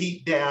turn the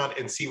heat down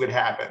and see what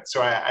happens.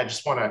 So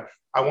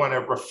I want to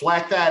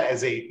reflect that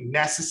as a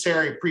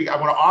necessary I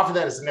want to offer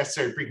that as a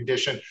necessary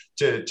precondition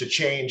to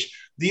change.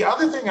 The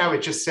other thing I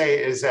would just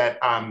say is that,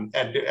 and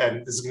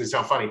this is going to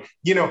sound funny,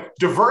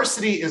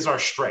 diversity is our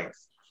strength.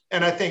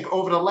 And I think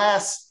over the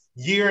last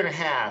year and a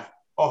half,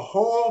 a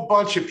whole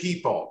bunch of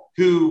people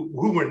who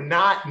were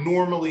not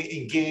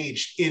normally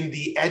engaged in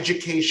the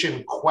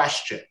education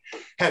question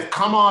have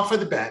come off of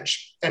the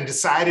bench and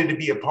decided to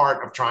be a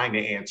part of trying to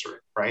answer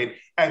it, right?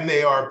 And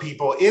they are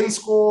people in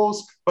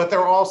schools, but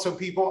they're also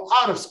people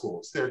out of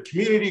schools. They're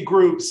community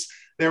groups,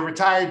 they're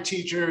retired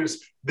teachers,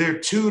 they're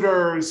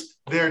tutors,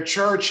 they're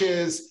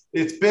churches,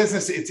 it's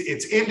business,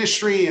 it's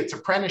industry, it's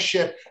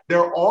apprenticeship. There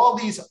are all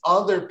these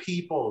other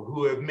people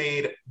who have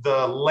made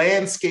the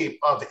landscape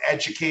of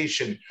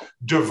education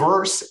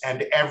diverse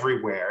and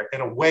everywhere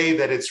in a way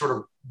that it sort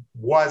of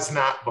was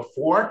not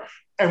before.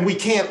 And we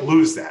can't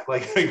lose that.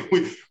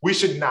 We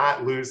should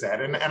not lose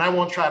that. And I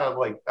won't try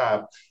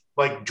to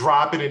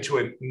drop it into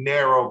a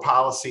narrow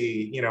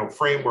policy,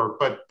 framework,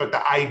 but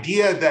the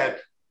idea that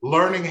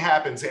learning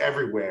happens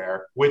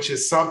everywhere, which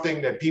is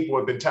something that people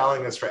have been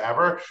telling us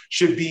forever,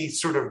 should be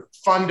sort of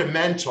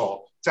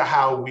fundamental to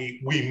how we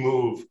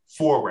move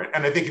forward.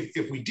 And I think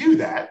if we do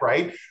that,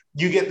 right,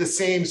 you get the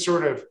same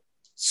sort of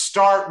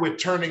start with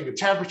turning the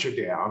temperature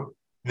down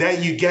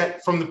that you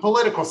get from the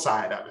political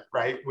side of it,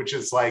 right? Which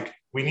is like,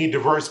 we need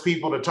diverse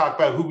people to talk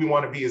about who we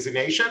want to be as a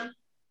nation.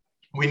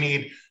 We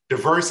need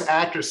diverse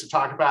actors to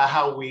talk about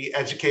how we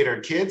educate our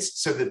kids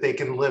so that they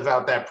can live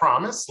out that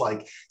promise,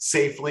 like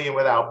safely and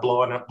without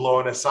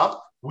blowing us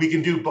up. We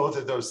can do both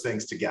of those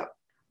things together.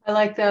 I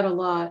like that a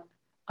lot.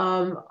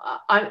 I'm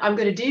going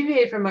to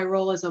deviate from my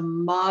role as a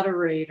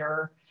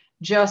moderator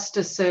just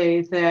to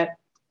say that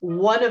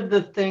one of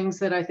the things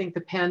that I think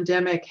the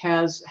pandemic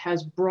has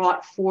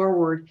brought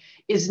forward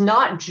is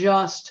not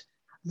just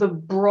the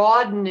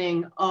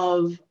broadening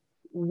of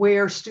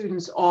where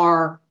students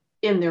are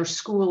in their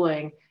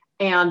schooling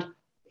and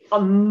a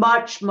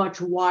much,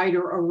 much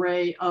wider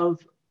array of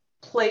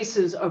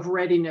places of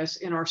readiness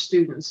in our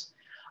students.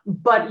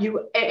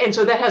 And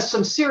so that has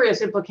some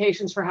serious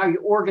implications for how you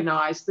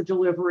organize the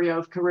delivery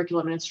of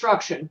curriculum and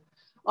instruction.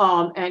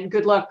 And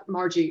good luck,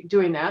 Margie,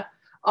 doing that.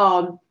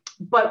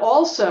 But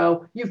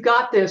also, you've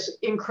got this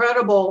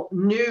incredible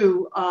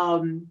new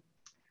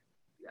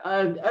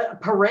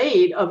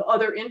parade of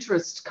other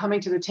interests coming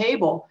to the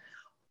table.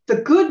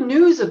 The good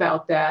news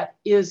about that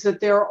is that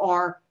there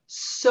are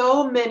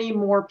so many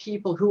more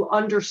people who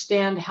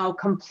understand how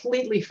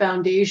completely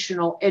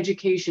foundational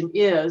education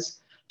is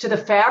to the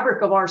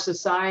fabric of our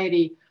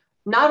society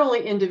not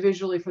only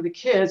individually for the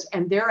kids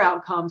and their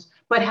outcomes,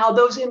 but how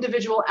those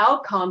individual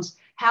outcomes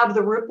have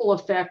the ripple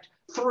effect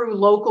through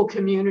local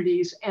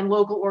communities and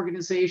local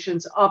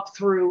organizations up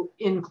through,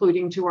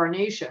 including to our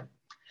nation.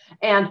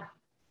 And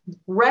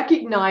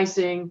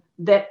recognizing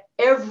that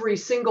every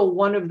single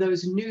one of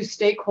those new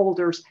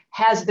stakeholders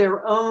has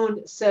their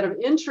own set of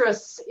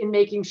interests in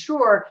making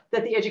sure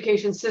that the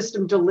education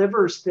system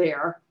delivers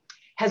there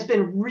has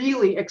been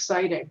really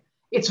exciting.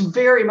 It's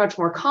very much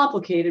more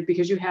complicated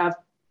because you have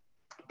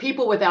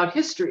people without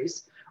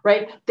histories,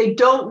 right? They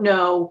don't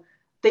know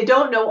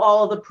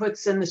all of the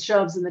puts and the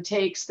shoves and the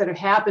takes that have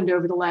happened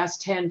over the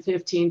last 10,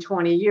 15,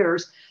 20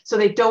 years. So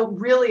they don't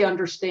really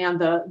understand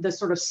the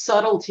sort of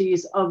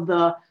subtleties of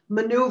the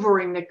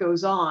maneuvering that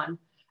goes on.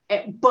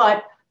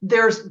 But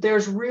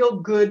there's real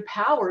good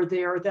power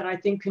there that I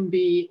think can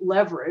be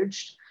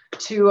leveraged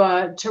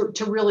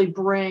to really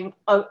bring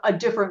a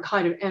different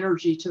kind of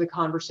energy to the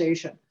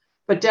conversation.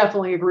 But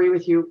definitely agree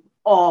with you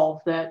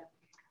all that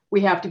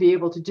we have to be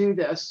able to do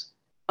this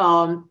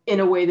in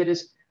a way that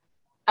is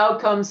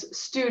outcomes,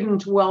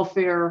 student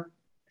welfare,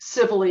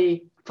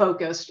 civilly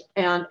focused,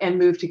 and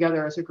move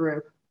together as a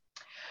group.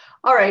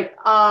 All right,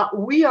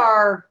 we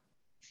are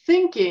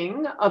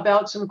thinking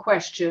about some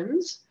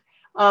questions.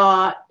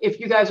 If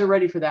you guys are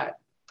ready for that.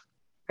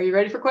 Are you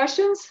ready for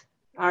questions?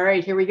 All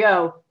right, here we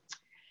go.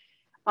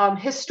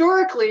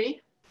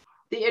 Historically,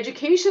 the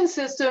education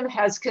system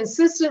has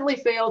consistently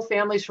failed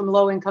families from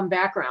low-income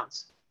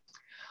backgrounds.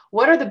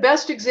 What are the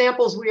best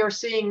examples we are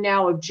seeing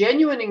now of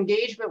genuine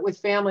engagement with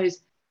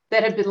families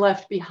that have been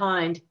left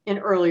behind in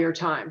earlier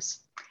times?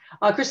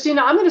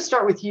 Christina, I'm going to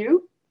start with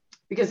you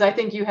because I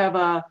think you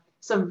have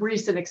some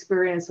recent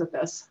experience with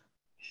this.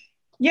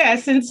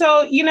 Yes. And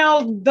so,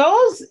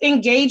 those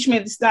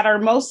engagements that are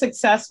most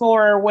successful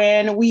are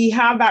when we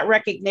have that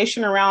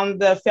recognition around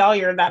the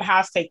failure that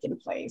has taken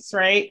place,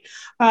 right?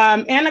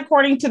 And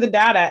according to the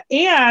data,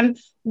 and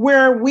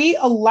where we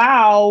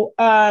allow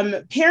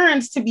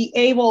parents to be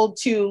able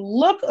to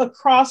look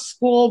across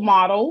school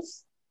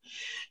models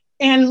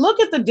and look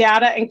at the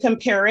data and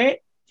compare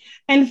it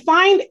and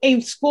find a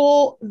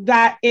school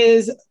that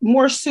is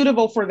more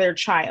suitable for their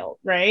child,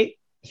 right?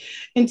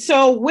 And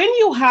so when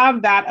you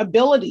have that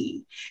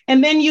ability,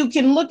 and then you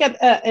can look at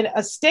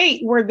a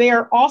state where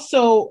they're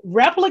also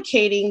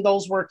replicating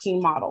those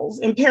working models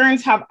and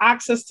parents have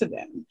access to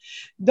them,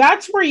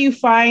 that's where you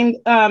find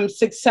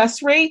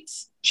success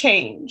rates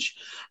change.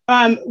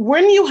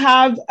 When you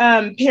have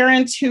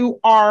parents who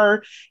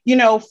are,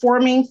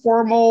 forming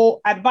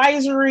formal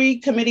advisory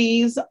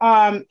committees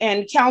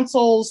and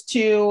councils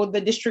to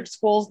the district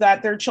schools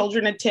that their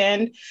children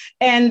attend,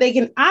 and they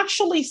can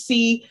actually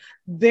see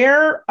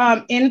their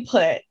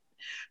input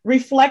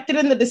reflected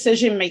in the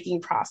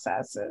decision-making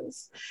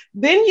processes.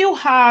 Then you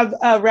have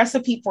a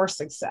recipe for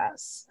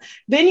success.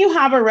 Then you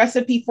have a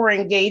recipe for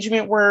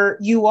engagement where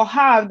you will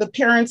have the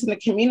parents and the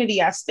community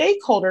as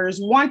stakeholders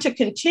want to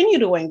continue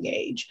to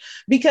engage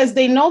because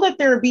they know that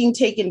they're being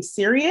taken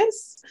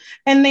serious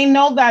and they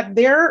know that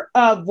their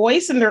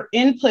voice and their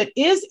input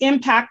is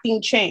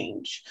impacting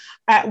change.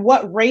 At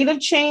what rate of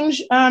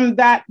change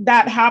that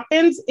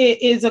happens,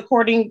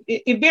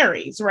 it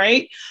varies,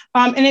 right?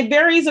 And it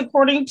varies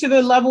according to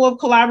the level of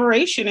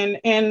collaboration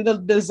and the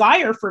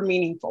desire for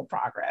meaningful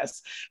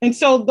progress. And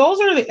so those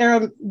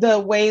are the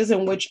ways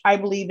in which I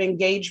believe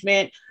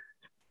engagement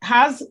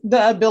has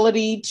the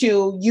ability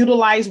to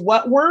utilize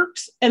what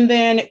works and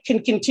then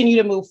can continue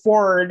to move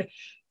forward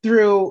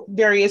through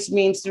various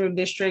means, through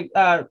district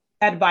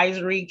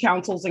advisory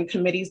councils and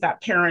committees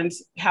that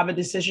parents have a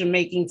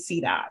decision-making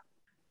seat at.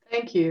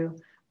 Thank you.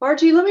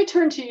 Margie, let me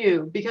turn to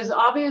you because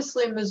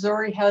obviously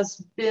Missouri has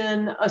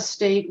been a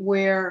state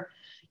where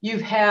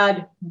you've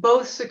had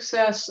both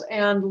success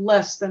and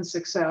less than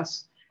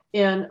success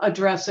in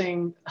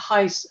addressing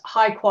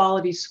high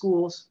quality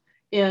schools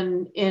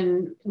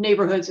in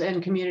neighborhoods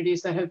and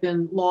communities that have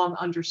been long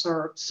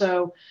underserved.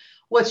 So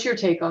what's your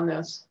take on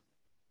this?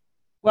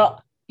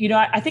 Well,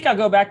 I think I'll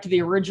go back to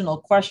the original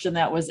question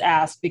that was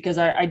asked because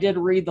I did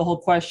read the whole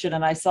question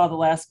and I saw the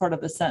last part of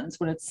the sentence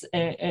when it's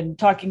and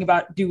talking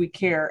about do we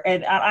care?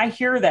 And I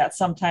hear that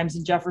sometimes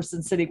in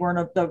Jefferson City, we're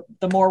in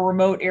the more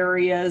remote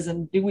areas,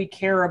 and do we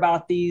care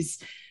about these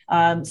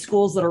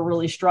schools that are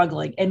really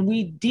struggling? And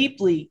we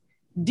deeply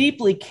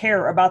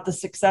care about the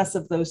success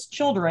of those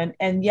children,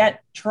 and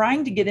yet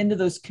trying to get into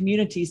those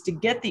communities to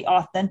get the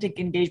authentic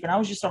engagement. I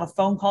was just on a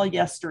phone call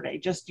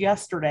yesterday,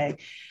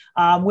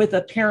 with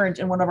a parent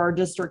in one of our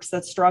districts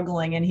that's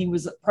struggling, and he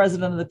was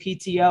president of the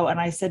PTO. And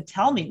I said,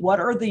 tell me, what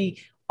are the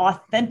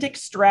authentic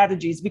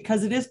strategies?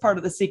 Because it is part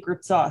of the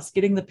secret sauce,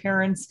 getting the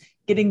parents,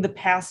 getting the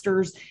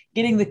pastors,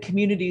 getting the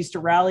communities to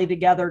rally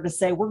together to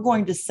say, we're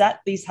going to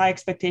set these high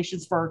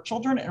expectations for our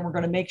children, and we're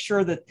going to make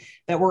sure that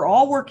we're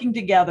all working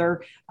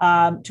together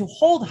to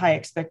hold high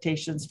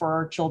expectations for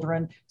our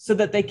children so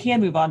that they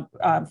can move on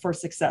for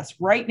success.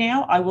 Right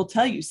now, I will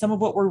tell you, some of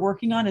what we're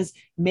working on is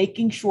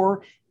making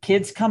sure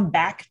kids come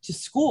back to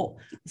school.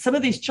 Some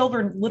of these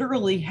children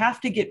literally have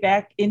to get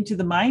back into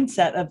the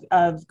mindset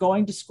of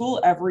going to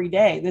school every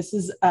day. This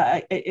is,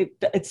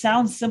 it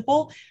sounds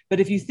simple, but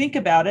if you think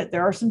about it,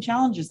 there are some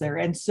challenges there.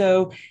 And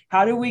so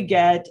how do we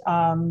get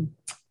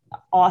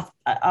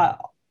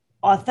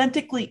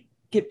authentically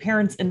get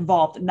parents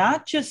involved,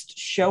 not just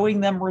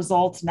showing them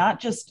results, not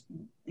just,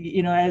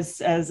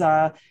 as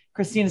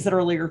Christina said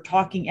earlier,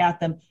 talking at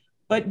them,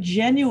 but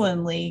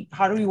genuinely,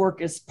 how do we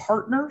work as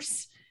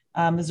partners?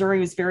 Missouri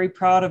was very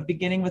proud of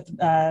beginning with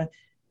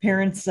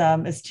parents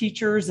as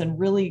teachers and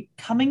really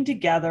coming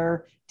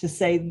together to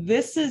say,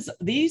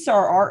 these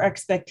are our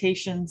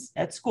expectations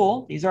at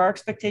school. These are our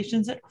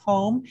expectations at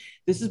home.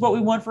 This is what we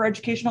want for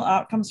educational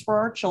outcomes for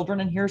our children.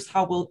 And here's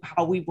how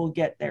we will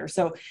get there.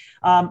 So,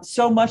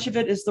 so much of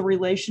it is the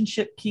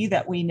relationship key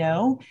that we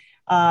know.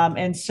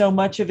 And so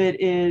much of it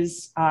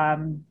is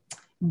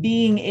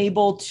being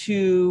able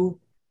to,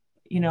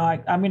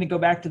 I'm going to go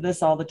back to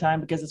this all the time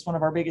because it's one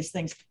of our biggest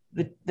things.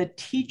 The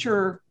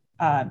teacher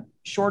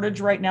shortage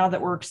right now that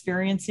we're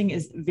experiencing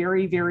is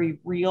very, very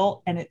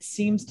real, and it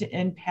seems to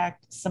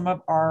impact some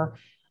of our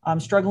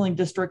struggling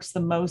districts the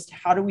most.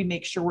 How do we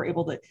make sure we're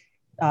able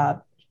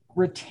to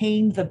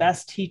retain the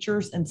best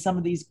teachers in some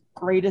of these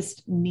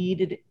greatest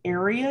needed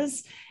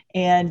areas?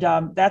 And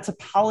that's a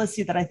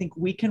policy that I think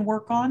we can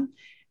work on.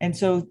 And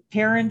so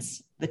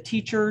parents, the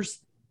teachers,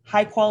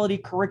 high quality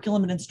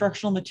curriculum and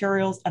instructional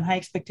materials, and high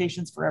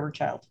expectations for every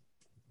child.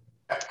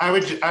 I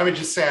would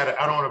just say,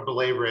 I don't want to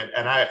belabor it,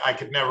 and I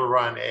could never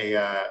run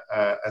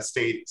a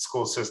state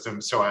school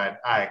system, so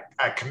I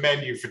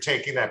commend you for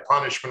taking that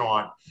punishment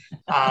on.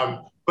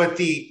 But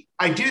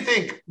I do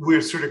think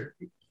we're sort of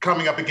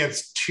coming up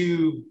against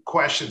two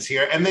questions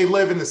here, and they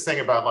live in this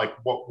thing about like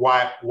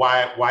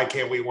why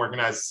can't we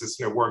organize a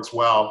system that works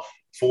well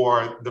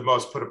for the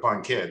most put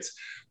upon kids?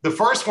 The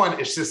first one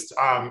is just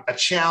a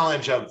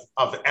challenge of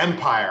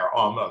empire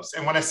almost.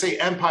 And when I say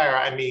empire,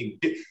 I mean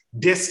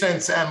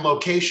distance and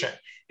location.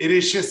 It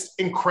is just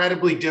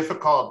incredibly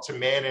difficult to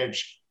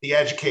manage the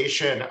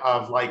education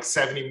of like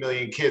 70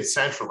 million kids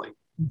centrally,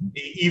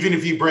 even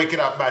if you break it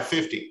up by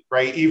 50,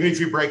 right? Even if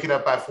you break it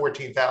up by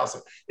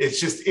 14,000, it's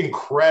just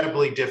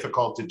incredibly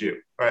difficult to do.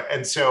 Right?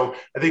 And so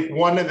I think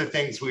one of the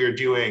things we are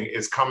doing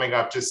is coming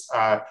up just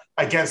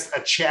against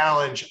a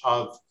challenge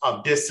of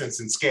distance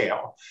and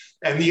scale.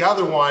 And the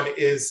other one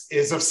is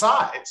of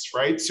size,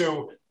 right?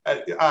 So,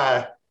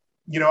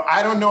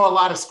 I don't know a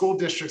lot of school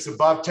districts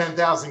above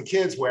 10,000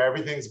 kids where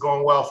everything's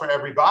going well for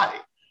everybody,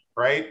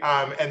 right?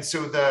 And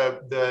so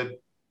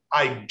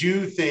I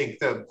do think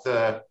that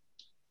the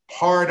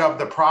part of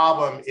the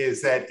problem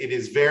is that it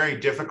is very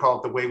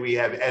difficult the way we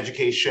have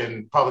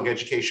public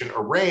education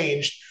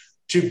arranged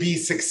to be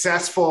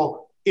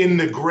successful in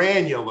the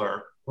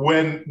granular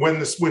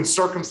when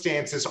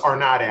circumstances are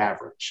not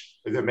average,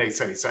 if that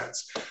makes any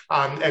sense.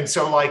 And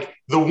so like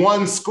the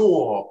one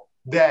school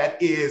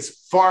that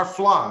is far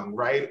flung,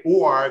 right?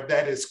 Or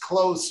that is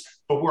close,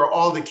 but where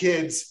all the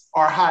kids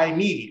are high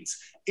needs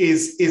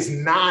is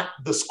not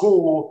the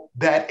school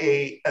that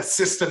a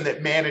system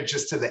that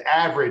manages to the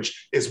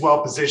average is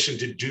well positioned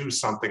to do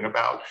something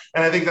about.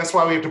 And I think that's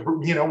why we have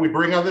to, we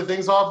bring other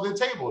things off the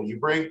table. You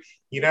bring,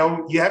 you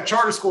have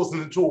charter schools in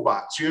the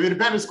toolbox, you have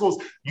independent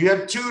schools, you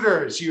have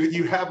tutors,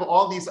 you have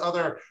all these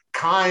other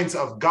kinds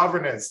of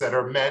governance that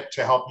are meant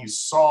to help you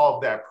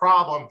solve that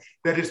problem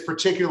that is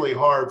particularly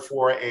hard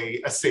for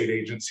a state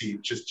agency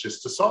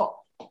just to solve.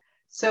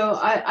 So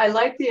I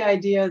like the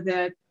idea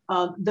that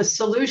the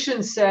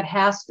solution set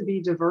has to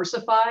be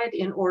diversified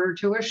in order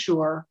to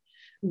assure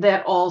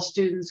that all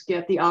students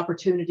get the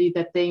opportunity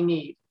that they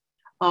need.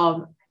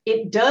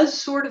 It does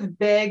sort of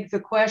beg the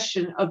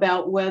question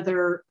about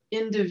whether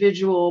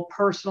individual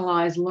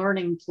personalized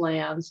learning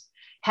plans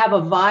have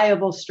a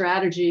viable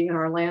strategy in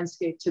our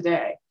landscape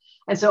today.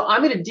 And so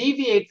I'm going to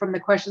deviate from the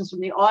questions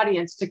from the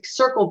audience to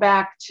circle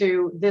back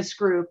to this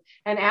group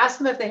and ask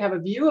them if they have a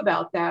view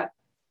about that,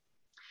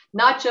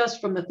 not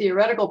just from the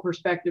theoretical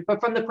perspective, but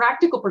from the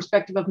practical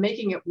perspective of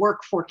making it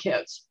work for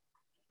kids.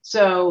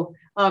 So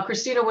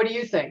Christina, what do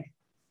you think?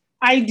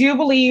 I do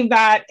believe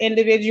that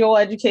individual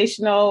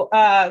educational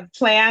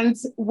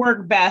plans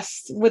work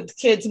best with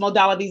kids'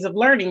 modalities of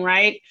learning,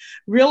 right?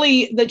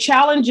 Really, the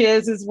challenge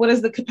is what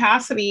is the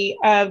capacity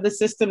of the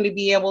system to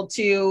be able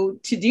to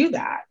do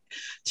that,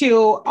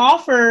 to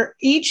offer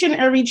each and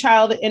every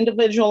child an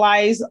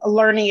individualized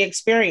learning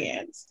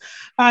experience.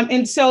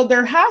 And so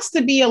there has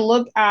to be a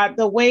look at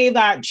the way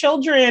that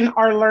children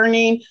are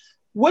learning,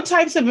 what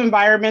types of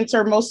environments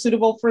are most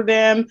suitable for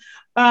them,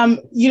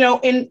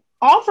 and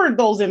offer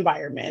those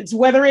environments,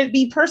 whether it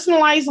be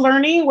personalized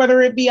learning,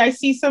 whether it be, I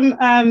see some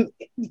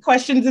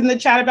questions in the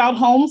chat about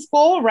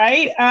homeschool,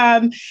 right?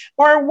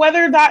 Or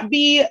whether that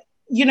be,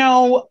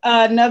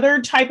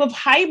 another type of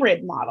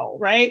hybrid model,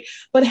 right?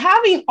 But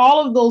having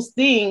all of those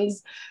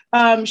things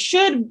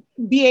should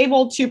be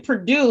able to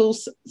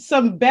produce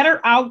some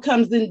better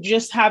outcomes than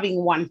just having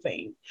one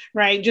thing,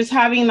 right? Just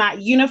having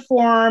that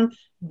uniform,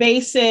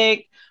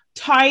 basic,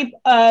 type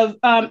of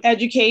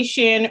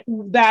education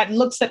that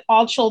looks at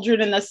all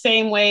children in the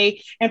same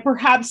way, and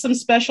perhaps some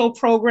special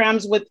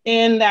programs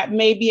within that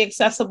may be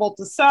accessible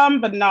to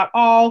some, but not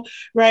all,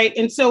 right?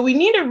 And so we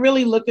need to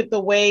really look at the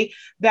way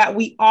that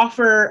we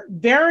offer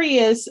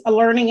various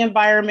learning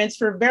environments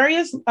for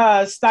various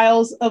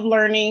styles of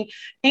learning,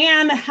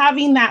 and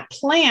having that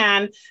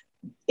plan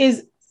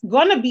is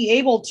going to be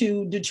able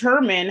to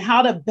determine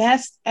how to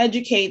best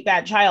educate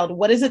that child.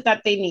 What is it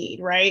that they need,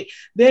 right?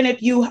 Then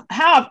if you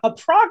have a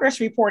progress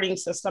reporting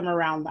system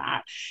around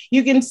that,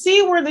 you can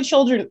see where the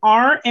children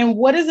are and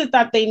what is it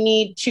that they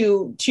need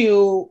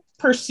to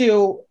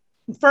pursue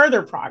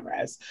further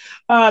progress.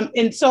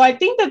 And so I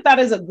think that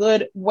is a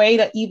good way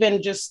to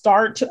even just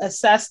start to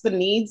assess the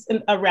needs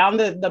around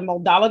the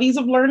modalities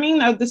of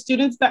learning of the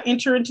students that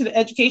enter into the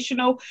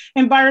educational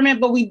environment.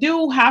 But we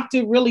do have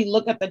to really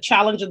look at the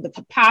challenge of the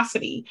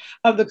capacity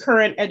of the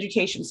current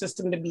education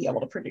system to be able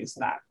to produce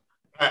that.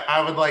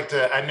 I would like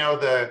to, I know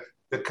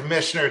the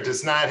commissioner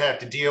does not have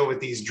to deal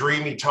with these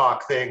dreamy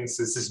talk things.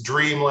 This is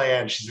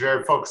dreamland. She's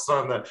very focused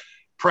on the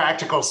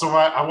practical. So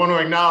I want to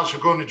acknowledge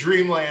we're going to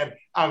dreamland.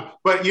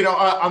 But, you know,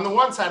 on the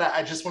one side,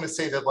 I just want to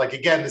say that, like,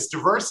 again, this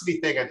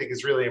diversity thing I think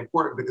is really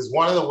important, because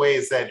one of the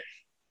ways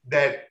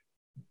that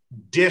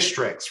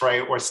districts,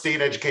 right, or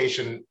state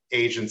education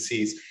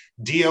agencies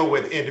deal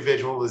with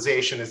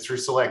individualization is through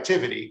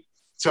selectivity.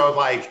 So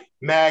like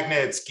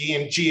magnets,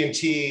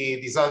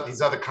 G&T, these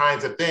other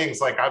kinds of things,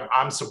 like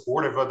I'm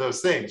supportive of those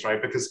things,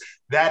 right? Because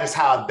that is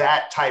how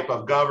that type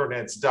of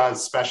governance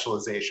does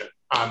specialization.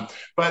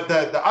 But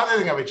the other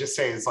thing I would just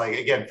say is, like,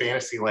 again,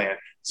 Fantasyland.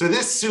 So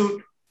this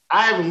suit,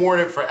 I haven't worn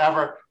it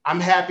forever. I'm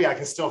happy I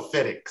can still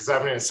fit it because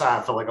I've been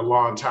inside for like a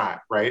long time,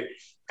 right?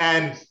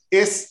 And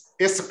it's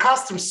a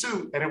custom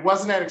suit and it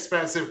wasn't that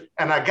expensive,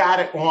 and I got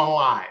it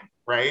online,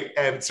 right?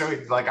 And so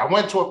like I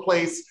went to a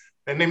place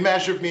and they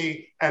measured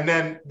me, and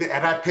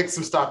I picked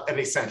some stuff and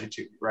they sent it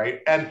to me, right?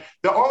 And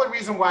the only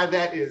reason why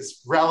that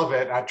is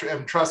relevant,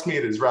 and trust me,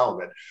 it is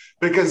relevant,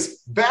 because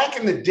back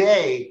in the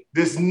day,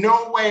 there's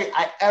no way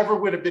I ever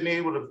would have been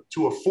able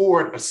to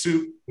afford a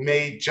suit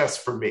made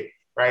just for me,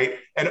 right?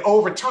 And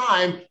over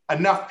time,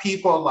 enough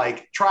people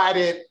like tried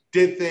it,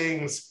 did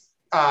things.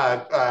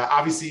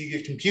 Obviously, you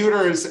get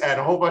computers and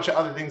a whole bunch of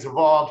other things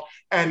involved.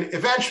 And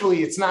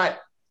eventually, it's not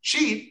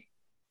cheap,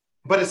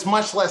 but it's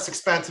much less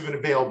expensive and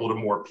available to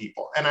more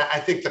people. And I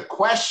think the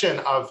question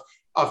of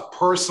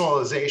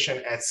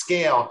personalization at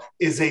scale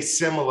is a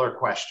similar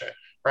question,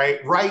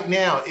 right? Right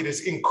now, it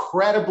is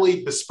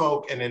incredibly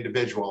bespoke and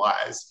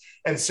individualized.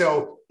 And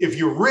so if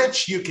you're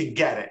rich, you can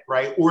get it,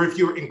 right? Or if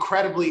you're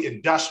incredibly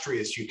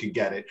industrious, you can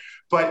get it.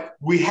 But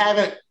we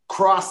haven't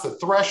crossed the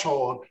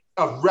threshold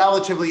of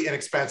relatively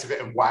inexpensive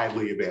and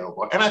widely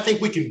available. And I think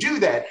we can do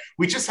that.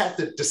 We just have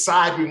to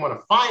decide we want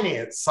to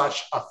finance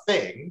such a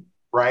thing,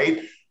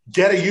 right?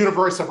 Get a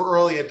universe of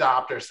early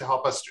adopters to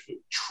help us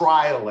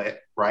trial it,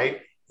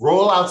 right?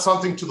 Roll out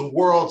something to the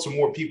world so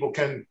more people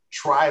can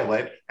trial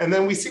it, and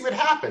then we see what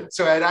happens.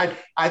 So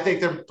I think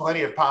there are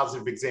plenty of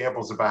positive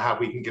examples about how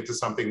we can get to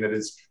something that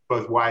is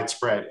both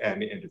widespread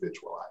and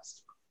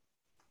individualized.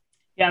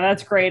 Yeah,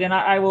 that's great. And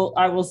I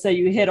will say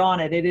you hit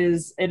on it. It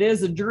is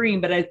a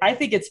dream, but I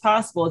think it's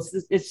possible.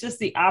 It's just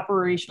the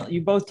operational.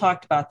 You both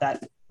talked about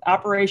that.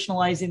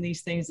 Operationalizing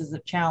these things is a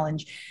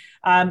challenge.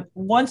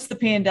 Once the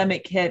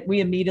pandemic hit, we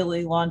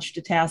immediately launched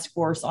a task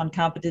force on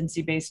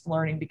competency-based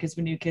learning because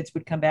we knew kids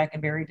would come back in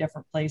very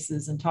different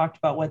places, and talked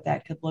about what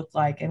that could look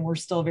like. And we're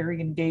still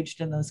very engaged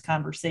in those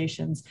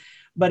conversations,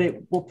 but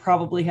it will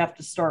probably have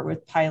to start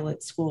with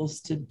pilot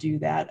schools to do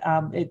that.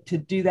 To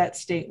do that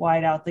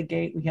statewide out the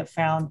gate, we have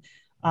found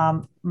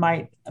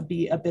might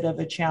be a bit of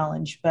a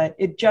challenge, but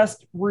it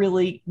just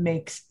really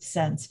makes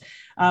sense.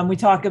 We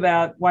talk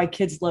about why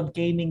kids love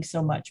gaming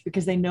so much,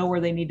 because they know where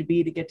they need to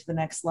be to get to the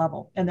next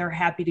level, and they're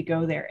happy to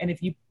go there. And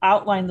if you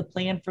outline the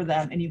plan for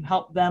them and you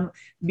help them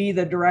be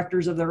the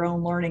directors of their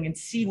own learning and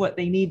see what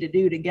they need to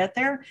do to get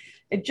there,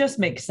 it just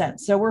makes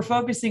sense. So we're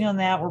focusing on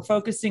that. We're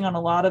focusing on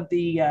a lot of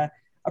the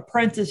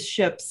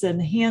apprenticeships and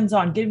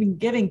hands-on,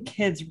 giving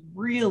kids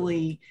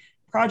really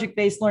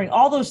project-based learning,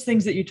 all those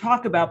things that you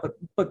talk about,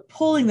 but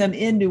pulling them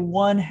into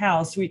one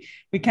house. We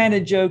kind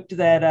of joked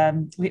that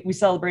we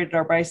celebrated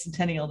our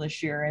bicentennial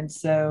this year. And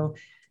so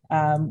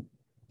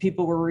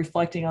people were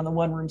reflecting on the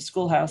one-room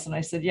schoolhouse. And I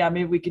said, yeah,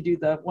 maybe we could do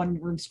the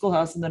one-room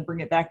schoolhouse and then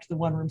bring it back to the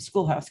one-room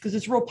schoolhouse, because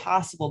it's real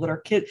possible that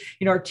our kids,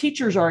 our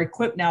teachers are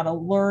equipped now to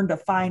learn to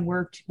find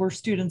where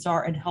students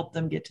are and help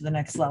them get to the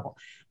next level.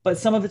 But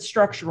some of it's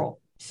structural.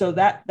 So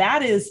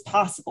that is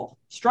possible.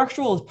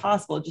 Structural is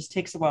possible. It just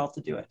takes a while to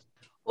do it.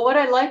 Well, what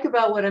I like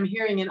about what I'm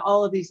hearing in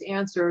all of these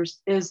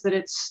answers is that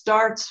it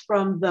starts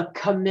from the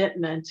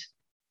commitment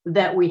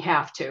that we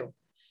have to.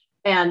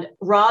 And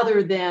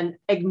rather than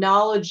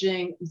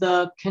acknowledging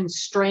the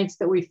constraints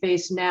that we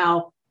face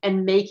now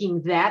and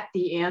making that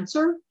the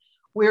answer,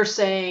 we're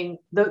saying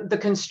the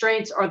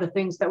constraints are the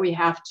things that we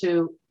have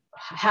to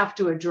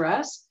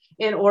address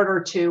in order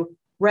to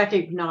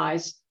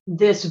recognize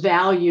this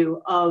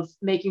value of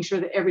making sure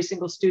that every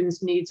single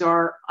student's needs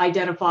are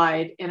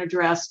identified and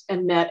addressed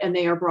and met, and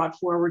they are brought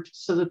forward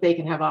so that they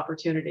can have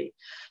opportunity.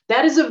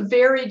 That is a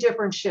very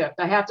different shift.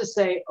 I have to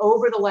say,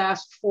 over the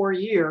last 4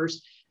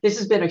 years, this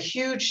has been a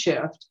huge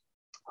shift.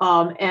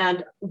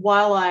 And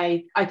while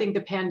I think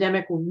the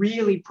pandemic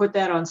really put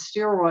that on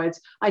steroids,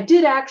 I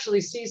did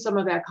actually see some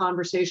of that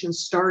conversation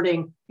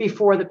starting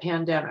before the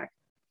pandemic.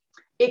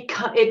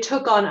 It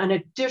took on an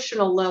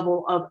additional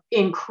level of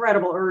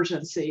incredible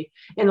urgency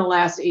in the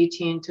last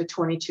 18 to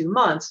 22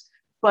 months.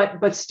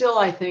 But still,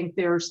 I think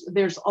there's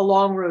a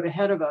long road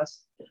ahead of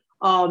us.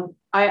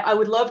 I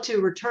would love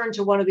to return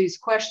to one of these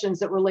questions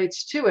that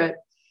relates to it.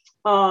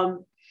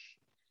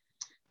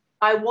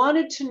 I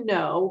wanted to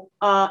know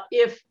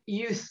if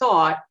you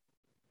thought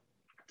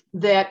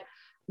that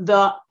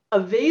the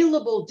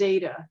available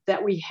data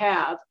that we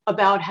have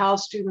about how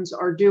students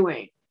are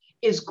doing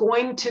is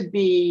going to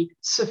be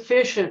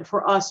sufficient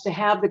for us to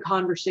have the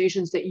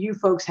conversations that you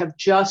folks have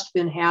just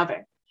been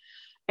having.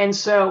 And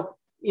so,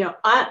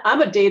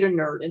 I'm a data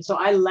nerd, and so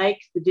I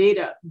like the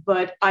data,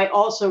 but I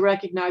also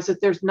recognize that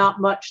there's not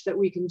much that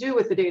we can do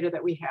with the data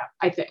that we have,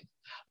 I think.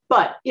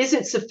 But is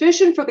it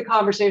sufficient for the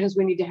conversations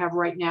we need to have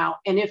right now?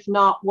 And if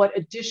not, what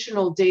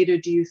additional data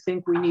do you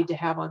think we need to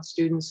have on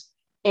students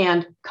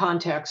and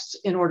contexts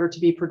in order to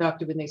be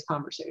productive in these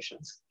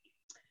conversations?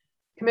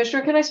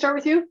 Commissioner, can I start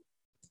with you?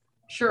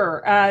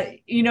 Sure.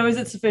 Is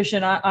it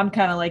sufficient? I'm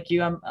kind of like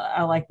you.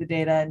 I like the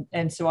data.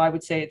 And so I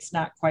would say it's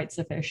not quite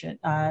sufficient.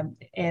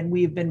 And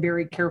we've been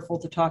very careful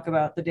to talk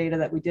about the data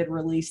that we did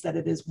release, that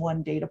it is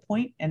one data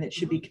point and it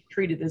should be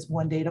treated as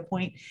one data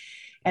point.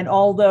 And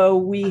although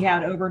we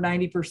had over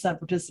 90%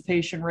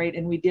 participation rate,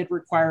 and we did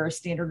require a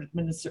standard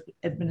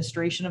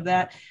administration of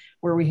that,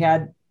 where we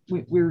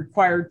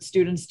required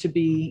students to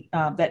be,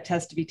 that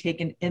test to be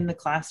taken in the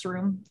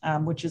classroom,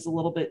 which is a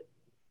little bit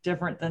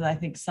different than I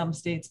think some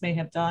states may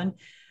have done.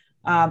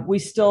 We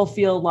still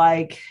feel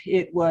like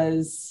it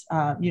was,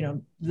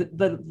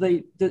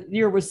 the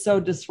year was so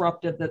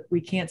disruptive that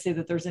we can't say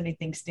that there's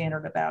anything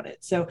standard about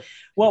it. So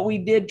what we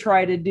did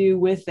try to do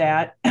with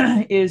that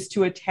is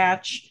to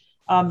attach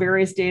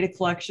various data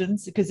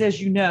collections, because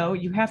as you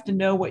have to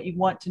know what you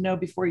want to know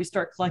before you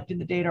start collecting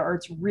the data, or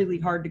it's really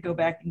hard to go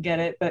back and get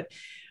it. But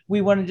we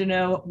wanted to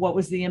know what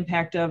was the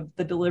impact of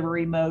the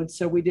delivery mode.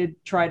 So we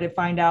did try to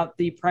find out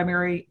the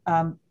primary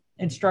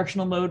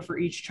instructional mode for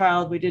each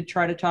child. We did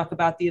try to talk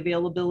about the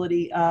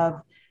availability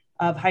of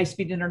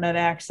high-speed internet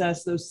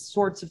access, those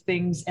sorts of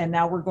things. And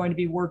now we're going to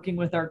be working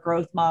with our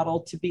growth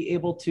model to be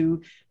able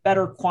to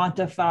better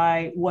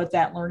quantify what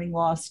that learning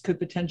loss could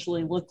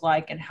potentially look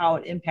like and how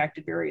it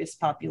impacted various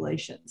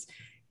populations.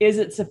 Is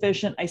it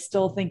sufficient? I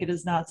still think it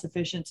is not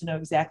sufficient to know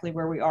exactly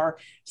where we are.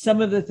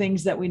 Some of the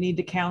things that we need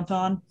to count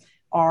on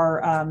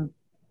are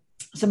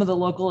some of the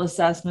local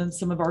assessments,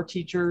 some of our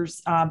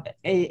teachers,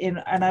 and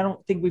I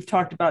don't think we've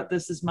talked about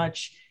this as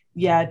much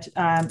yet,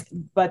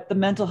 but the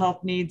mental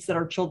health needs that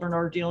our children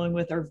are dealing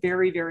with are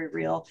very, very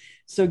real.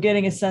 So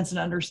getting a sense and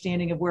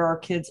understanding of where our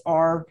kids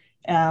are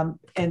and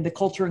the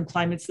culture and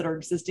climates that are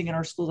existing in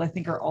our schools, I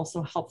think are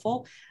also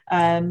helpful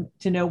to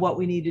know what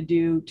we need to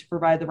do to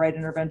provide the right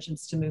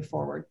interventions to move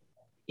forward.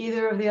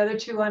 Either of the other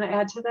two want to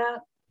add to that?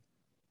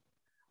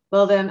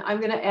 Well, then I'm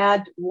going to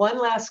add one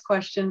last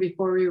question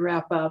before we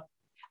wrap up.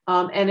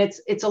 And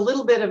it's a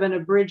little bit of an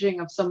abridging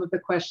of some of the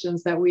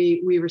questions that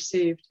we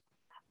received.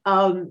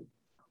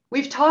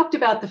 We've talked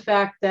about the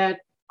fact that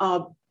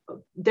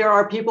there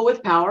are people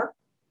with power,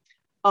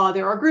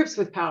 there are groups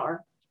with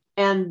power,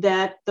 and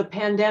that the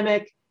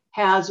pandemic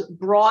has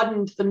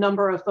broadened the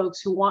number of folks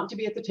who want to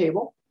be at the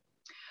table.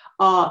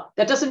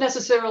 That doesn't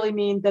necessarily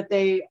mean that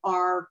they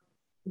are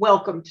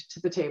welcomed to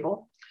the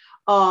table.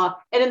 And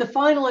in the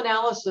final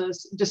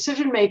analysis,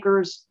 decision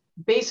makers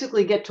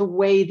basically get to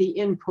weigh the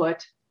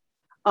input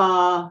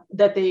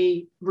that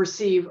they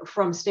receive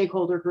from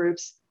stakeholder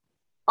groups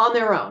on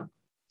their own.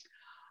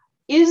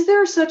 Is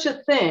there such a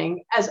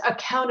thing as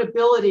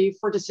accountability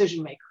for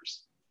decision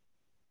makers?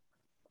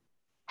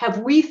 Have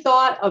we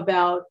thought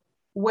about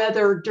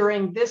whether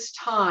during this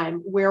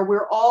time where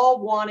we're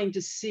all wanting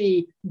to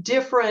see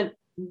different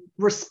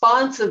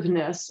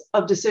responsiveness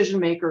of decision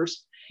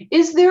makers,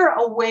 is there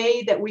a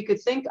way that we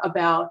could think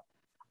about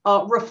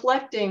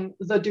reflecting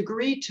the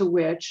degree to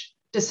which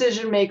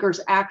decision makers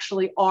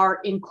actually are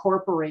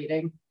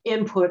incorporating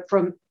input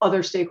from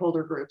other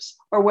stakeholder groups,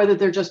 or whether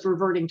they're just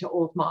reverting to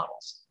old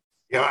models?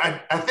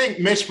 I think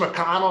Mitch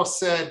McConnell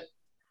said,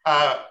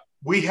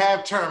 we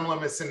have term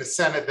limits in the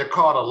Senate. They're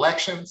called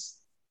elections,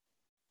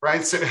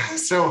 right? So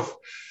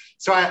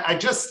I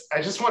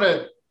just want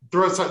to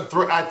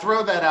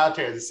throw that out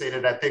there to say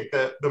that I think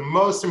the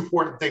most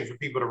important thing for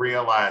people to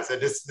realize,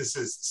 that this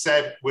is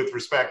said with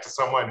respect to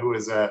someone who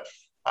is a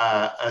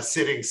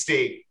sitting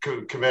state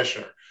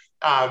commissioner,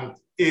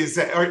 is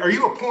that are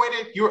you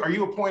appointed? Are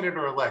you appointed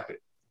or elected?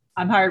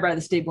 I'm hired by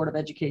the State Board of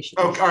Education.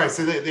 Oh, all right.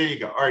 So there you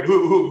go. All right.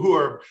 Who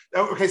are,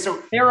 okay.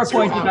 So they're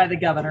appointed by the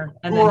governor.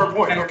 And who are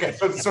appointed. Okay.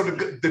 So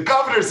the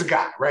governor's the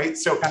guy, right?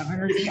 So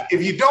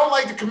if you don't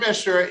like the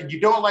commissioner and you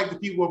don't like the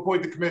people who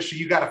appoint the commissioner,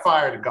 you got to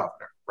fire the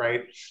governor,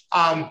 right?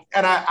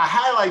 And I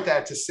highlight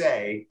that to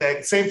say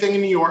that same thing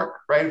in New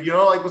York, right? If you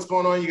don't like what's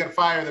going on, you got to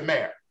fire the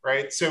mayor,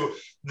 right? So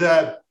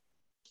it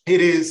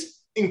is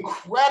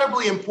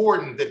incredibly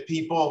important that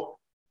people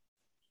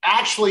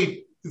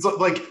actually, it's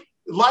like,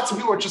 lots of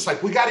people are just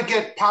like, we got to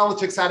get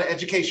politics out of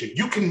education.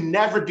 You can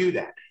never do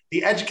that.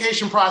 The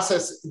education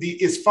process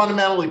is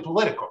fundamentally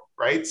political,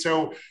 right?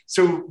 So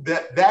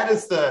that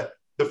is the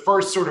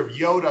first sort of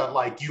Yoda,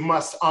 like you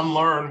must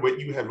unlearn what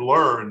you have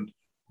learned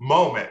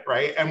moment,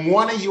 right? And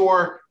one of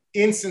your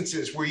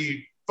instances where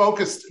you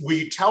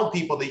tell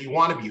people that you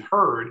want to be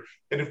heard,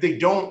 and if they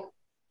don't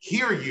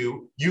hear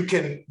you, you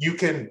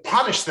can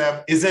punish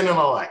them is in an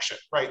election,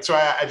 right? So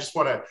I just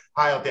want to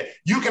highlight that.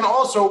 You can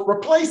also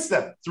replace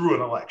them through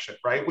an election,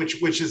 right?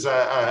 Which is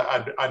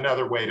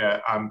another way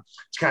to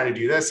kind of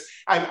do this.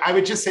 I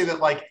would just say that,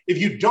 like, if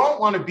you don't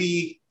want to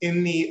be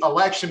in the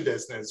election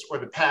business or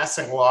the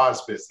passing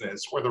laws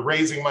business or the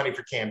raising money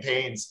for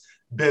campaigns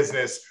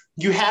business,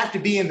 you have to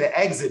be in the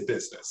exit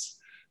business.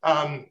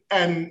 And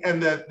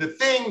the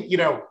thing, you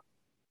know,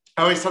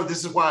 I always thought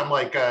this is why I'm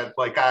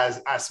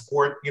I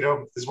support, you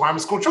know, this is why I'm a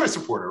school choice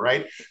supporter,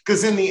 right?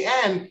 Because in the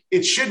end,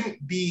 it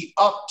shouldn't be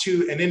up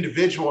to an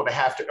individual to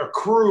have to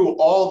accrue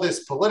all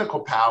this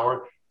political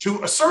power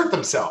to assert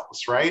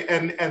themselves, right?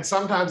 And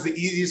sometimes the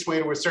easiest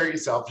way to assert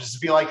yourself is to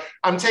be like,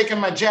 I'm taking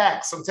my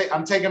jacks,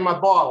 I'm taking my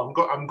ball,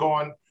 I'm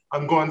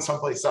going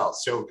someplace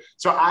else. So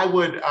I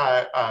would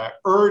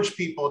urge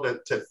people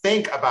to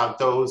think about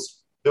those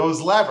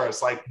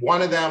levers. Like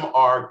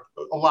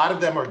a lot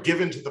of them are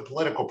given to the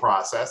political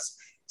process.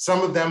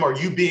 Some of them are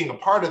you being a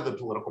part of the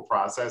political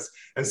process.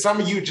 And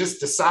some of you just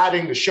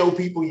deciding to show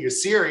people you're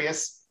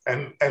serious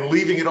and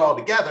leaving it all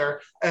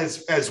together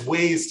as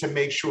ways to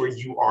make sure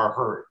you are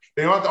heard.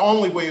 They aren't the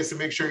only ways to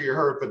make sure you're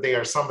heard, but they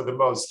are some of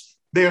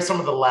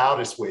the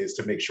loudest ways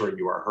to make sure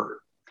you are heard.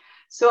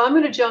 So I'm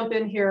going to jump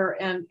in here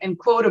and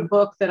quote a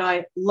book that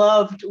I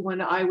loved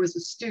when I was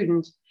a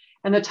student.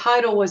 And the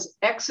title was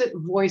Exit,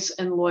 Voice,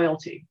 and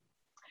Loyalty.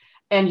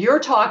 And you're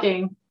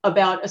talking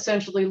about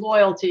essentially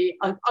loyalty,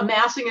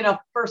 amassing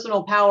enough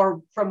personal power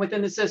from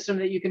within the system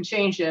that you can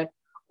change it,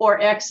 or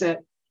exit.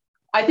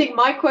 I think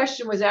my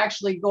question was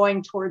actually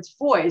going towards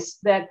voice,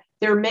 that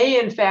there may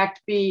in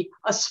fact be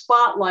a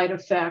spotlight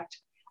effect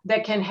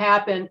that can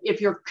happen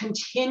if you're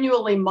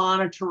continually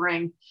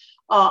monitoring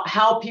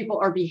how people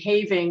are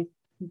behaving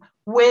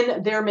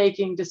when they're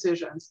making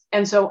decisions.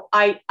 And so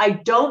I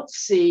don't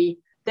see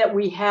that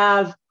we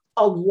have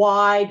a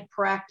wide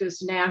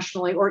practice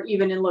nationally or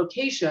even in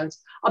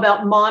locations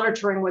about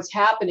monitoring what's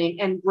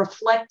happening and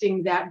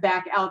reflecting that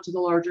back out to the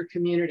larger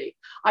community.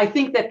 I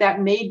think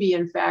that may be,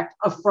 in fact,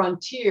 a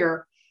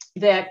frontier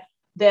that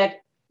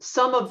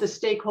some of the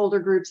stakeholder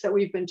groups that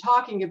we've been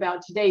talking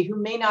about today, who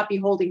may not be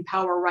holding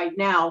power right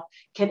now,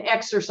 can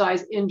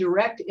exercise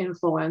indirect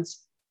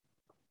influence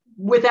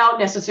without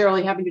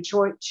necessarily having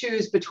to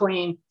choose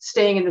between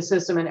staying in the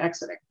system and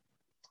exiting.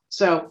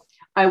 So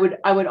I would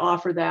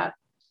offer that.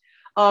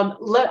 I'm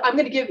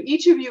going to give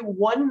each of you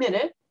 1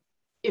 minute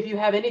if you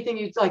have anything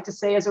you'd like to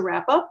say as a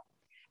wrap up,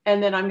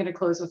 and then I'm going to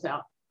close this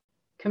out.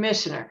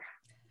 Commissioner.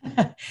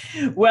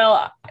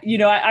 Well, you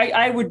know,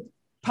 I would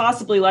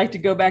possibly like to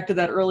go back to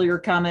that earlier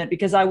comment,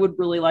 because I would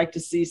really like to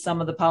see some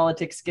of the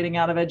politics getting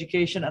out of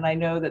education. And I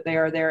know that they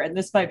are there. And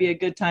this might be a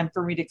good time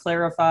for me to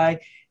clarify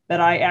that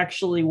I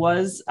actually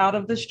was out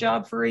of this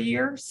job for a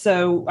year.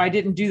 So I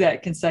didn't do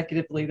that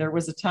consecutively. There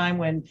was a time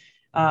when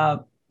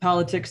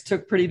politics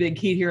took pretty big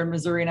heat here in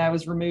Missouri, and I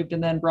was removed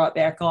and then brought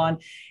back on.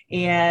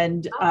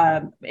 And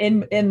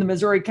in the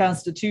Missouri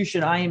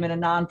Constitution, I am in a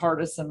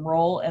nonpartisan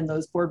role, and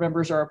those board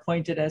members are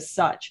appointed as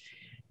such.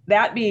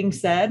 That being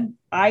said,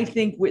 I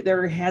think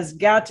there has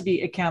got to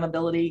be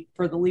accountability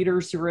for the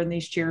leaders who are in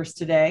these chairs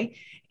today.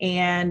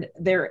 And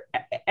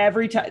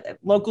every time,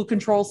 local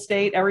control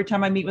state, every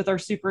time I meet with our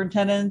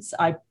superintendents,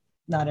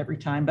 not every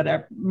time,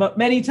 but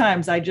many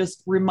times I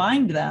just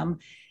remind them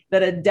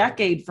that a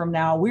decade from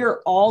now, we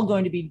are all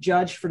going to be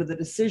judged for the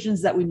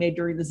decisions that we made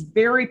during this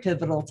very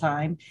pivotal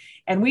time.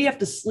 And we have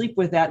to sleep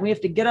with that. And we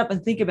have to get up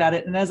and think about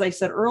it. And as I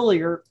said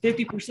earlier,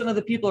 50% of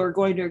the people are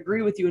going to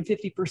agree with you and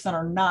 50%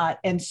 are not.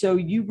 And so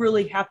you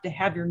really have to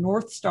have your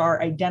North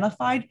Star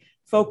identified,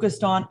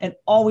 focused on, and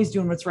always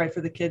doing what's right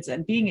for the kids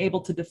and being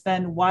able to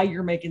defend why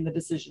you're making the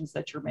decisions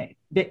that you're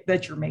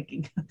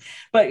making.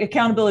 But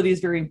accountability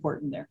is very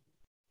important there.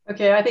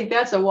 Okay, I think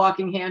that's a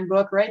walking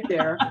handbook right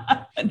there.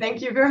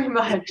 Thank you very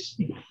much.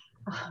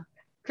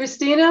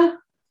 Christina,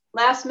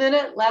 last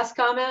minute, last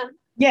comment.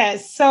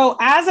 Yes. So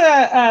as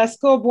a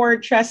school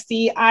board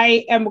trustee,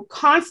 I am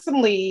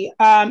constantly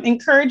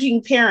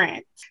encouraging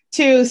parents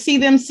to see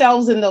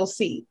themselves in those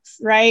seats,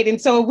 right?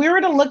 And so if we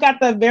were to look at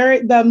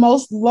the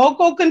most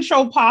local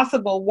control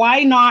possible,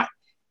 why not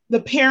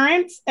the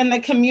parents and the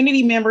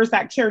community members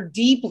that care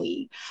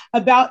deeply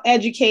about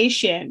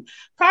education.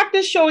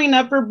 Practice showing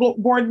up for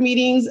board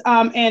meetings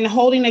and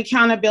holding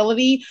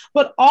accountability,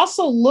 but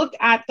also look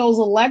at those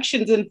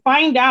elections and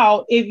find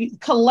out if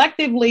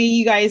collectively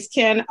you guys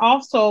can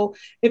also,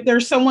 if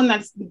there's someone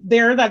that's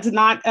there that's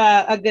not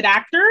a good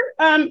actor,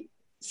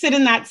 sit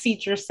in that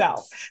seat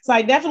yourself. So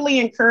I definitely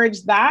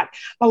encourage that.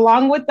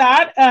 Along with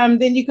that,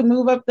 then you can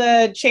move up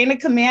the chain of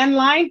command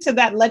line to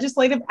that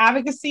legislative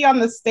advocacy on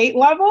the state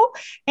level,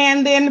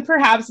 and then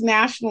perhaps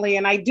nationally.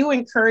 And I do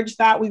encourage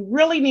that. We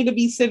really need to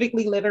be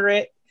civically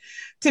literate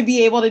to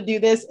be able to do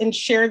this and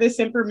share this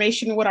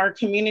information with our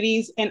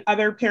communities and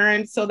other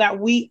parents so that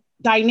we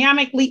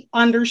dynamically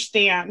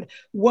understand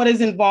what is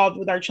involved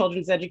with our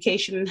children's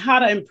education and how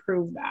to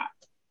improve that.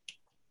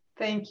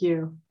 Thank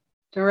you.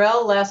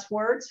 Darrell, last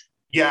words?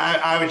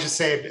 Yeah, I would just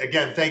say,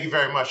 again, thank you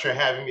very much for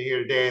having me here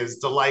today. It's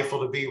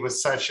delightful to be with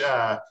such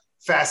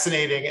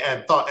fascinating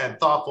and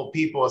thoughtful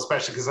people,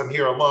 especially because I'm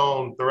here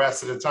alone the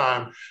rest of the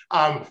time.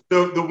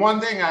 The one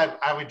thing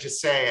I would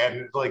just say,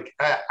 and like,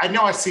 I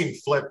know I seem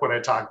flip when I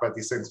talk about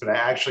these things, but I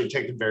actually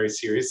take them very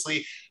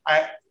seriously.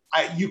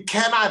 You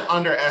cannot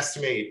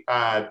underestimate,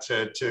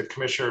 to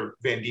Commissioner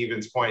Van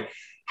Dieven's point,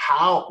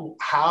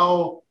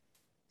 how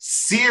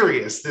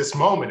serious this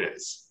moment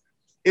is.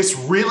 It's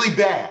really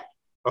bad.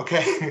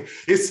 Okay,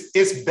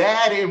 it's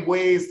bad in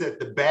ways that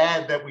the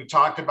bad that we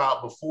talked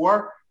about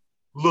before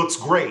looks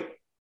great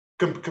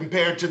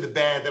compared to the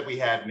bad that we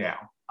have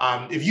now.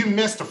 If you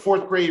missed a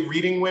 4th grade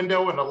reading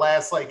window in the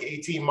last like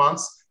 18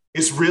 months,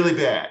 it's really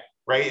bad,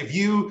 right? If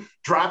you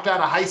dropped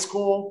out of high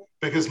school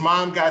because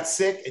mom got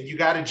sick and you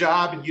got a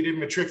job and you didn't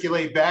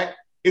matriculate back,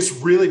 it's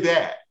really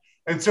bad.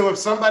 And so if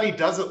somebody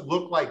doesn't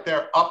look like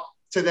they're up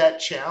to that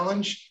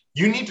challenge,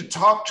 you need to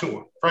talk to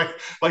them, right?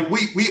 Like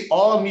we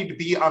all need to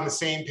be on the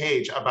same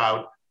page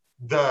about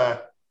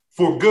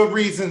for good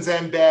reasons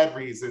and bad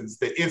reasons,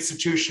 the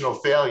institutional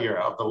failure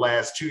of the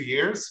last 2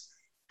 years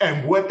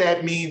and what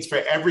that means for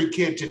every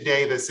kid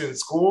today that's in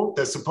school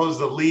that's supposed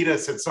to lead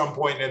us at some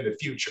point in the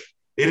future.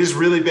 It is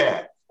really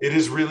bad. It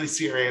is really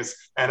serious.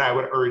 And I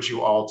would urge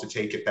you all to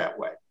take it that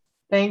way.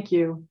 Thank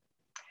you.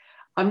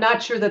 I'm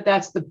not sure that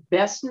that's the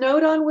best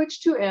note on which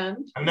to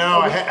end.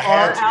 No, I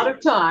had to. Out of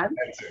time.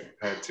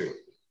 I had to.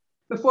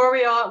 Before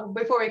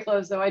we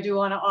close, though, I do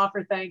want to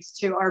offer thanks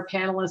to our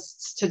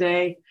panelists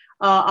today.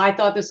 I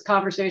thought this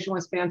conversation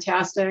was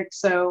fantastic.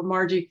 So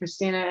Margie,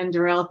 Christina, and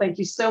Darrell, thank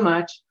you so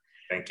much.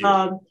 Thank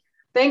you.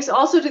 Thanks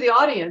also to the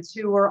audience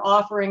who were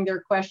offering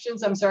their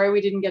questions. I'm sorry we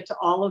didn't get to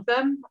all of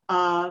them,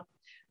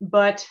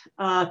 but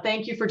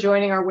thank you for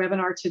joining our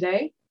webinar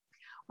today.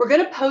 We're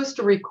going to post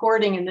a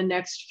recording in the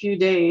next few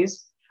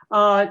days.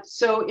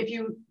 So if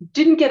you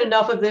didn't get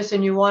enough of this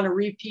and you want to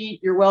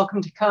repeat, you're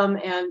welcome to come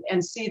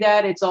and see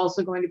that. It's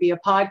also going to be a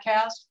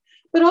podcast,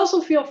 but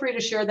also feel free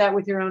to share that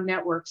with your own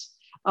networks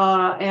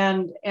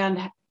and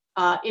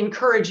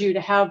encourage you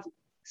to have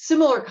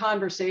similar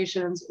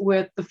conversations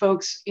with the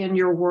folks in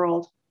your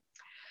world.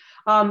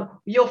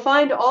 You'll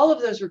find all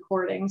of those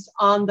recordings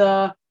on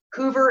the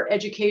Hoover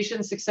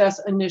Education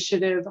Success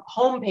Initiative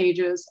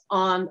homepages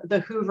on the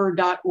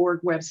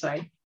hoover.org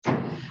website.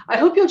 I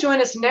hope you'll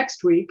join us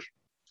next week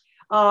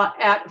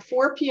at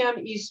 4 p.m.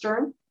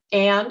 Eastern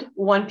and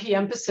 1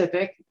 p.m.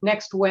 Pacific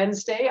next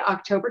Wednesday,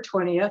 October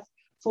 20th,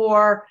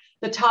 for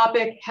the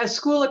topic, Has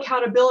School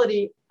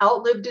Accountability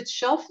Outlived Its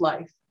Shelf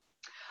Life?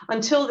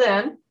 Until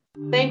then,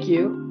 thank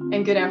you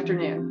and good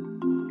afternoon.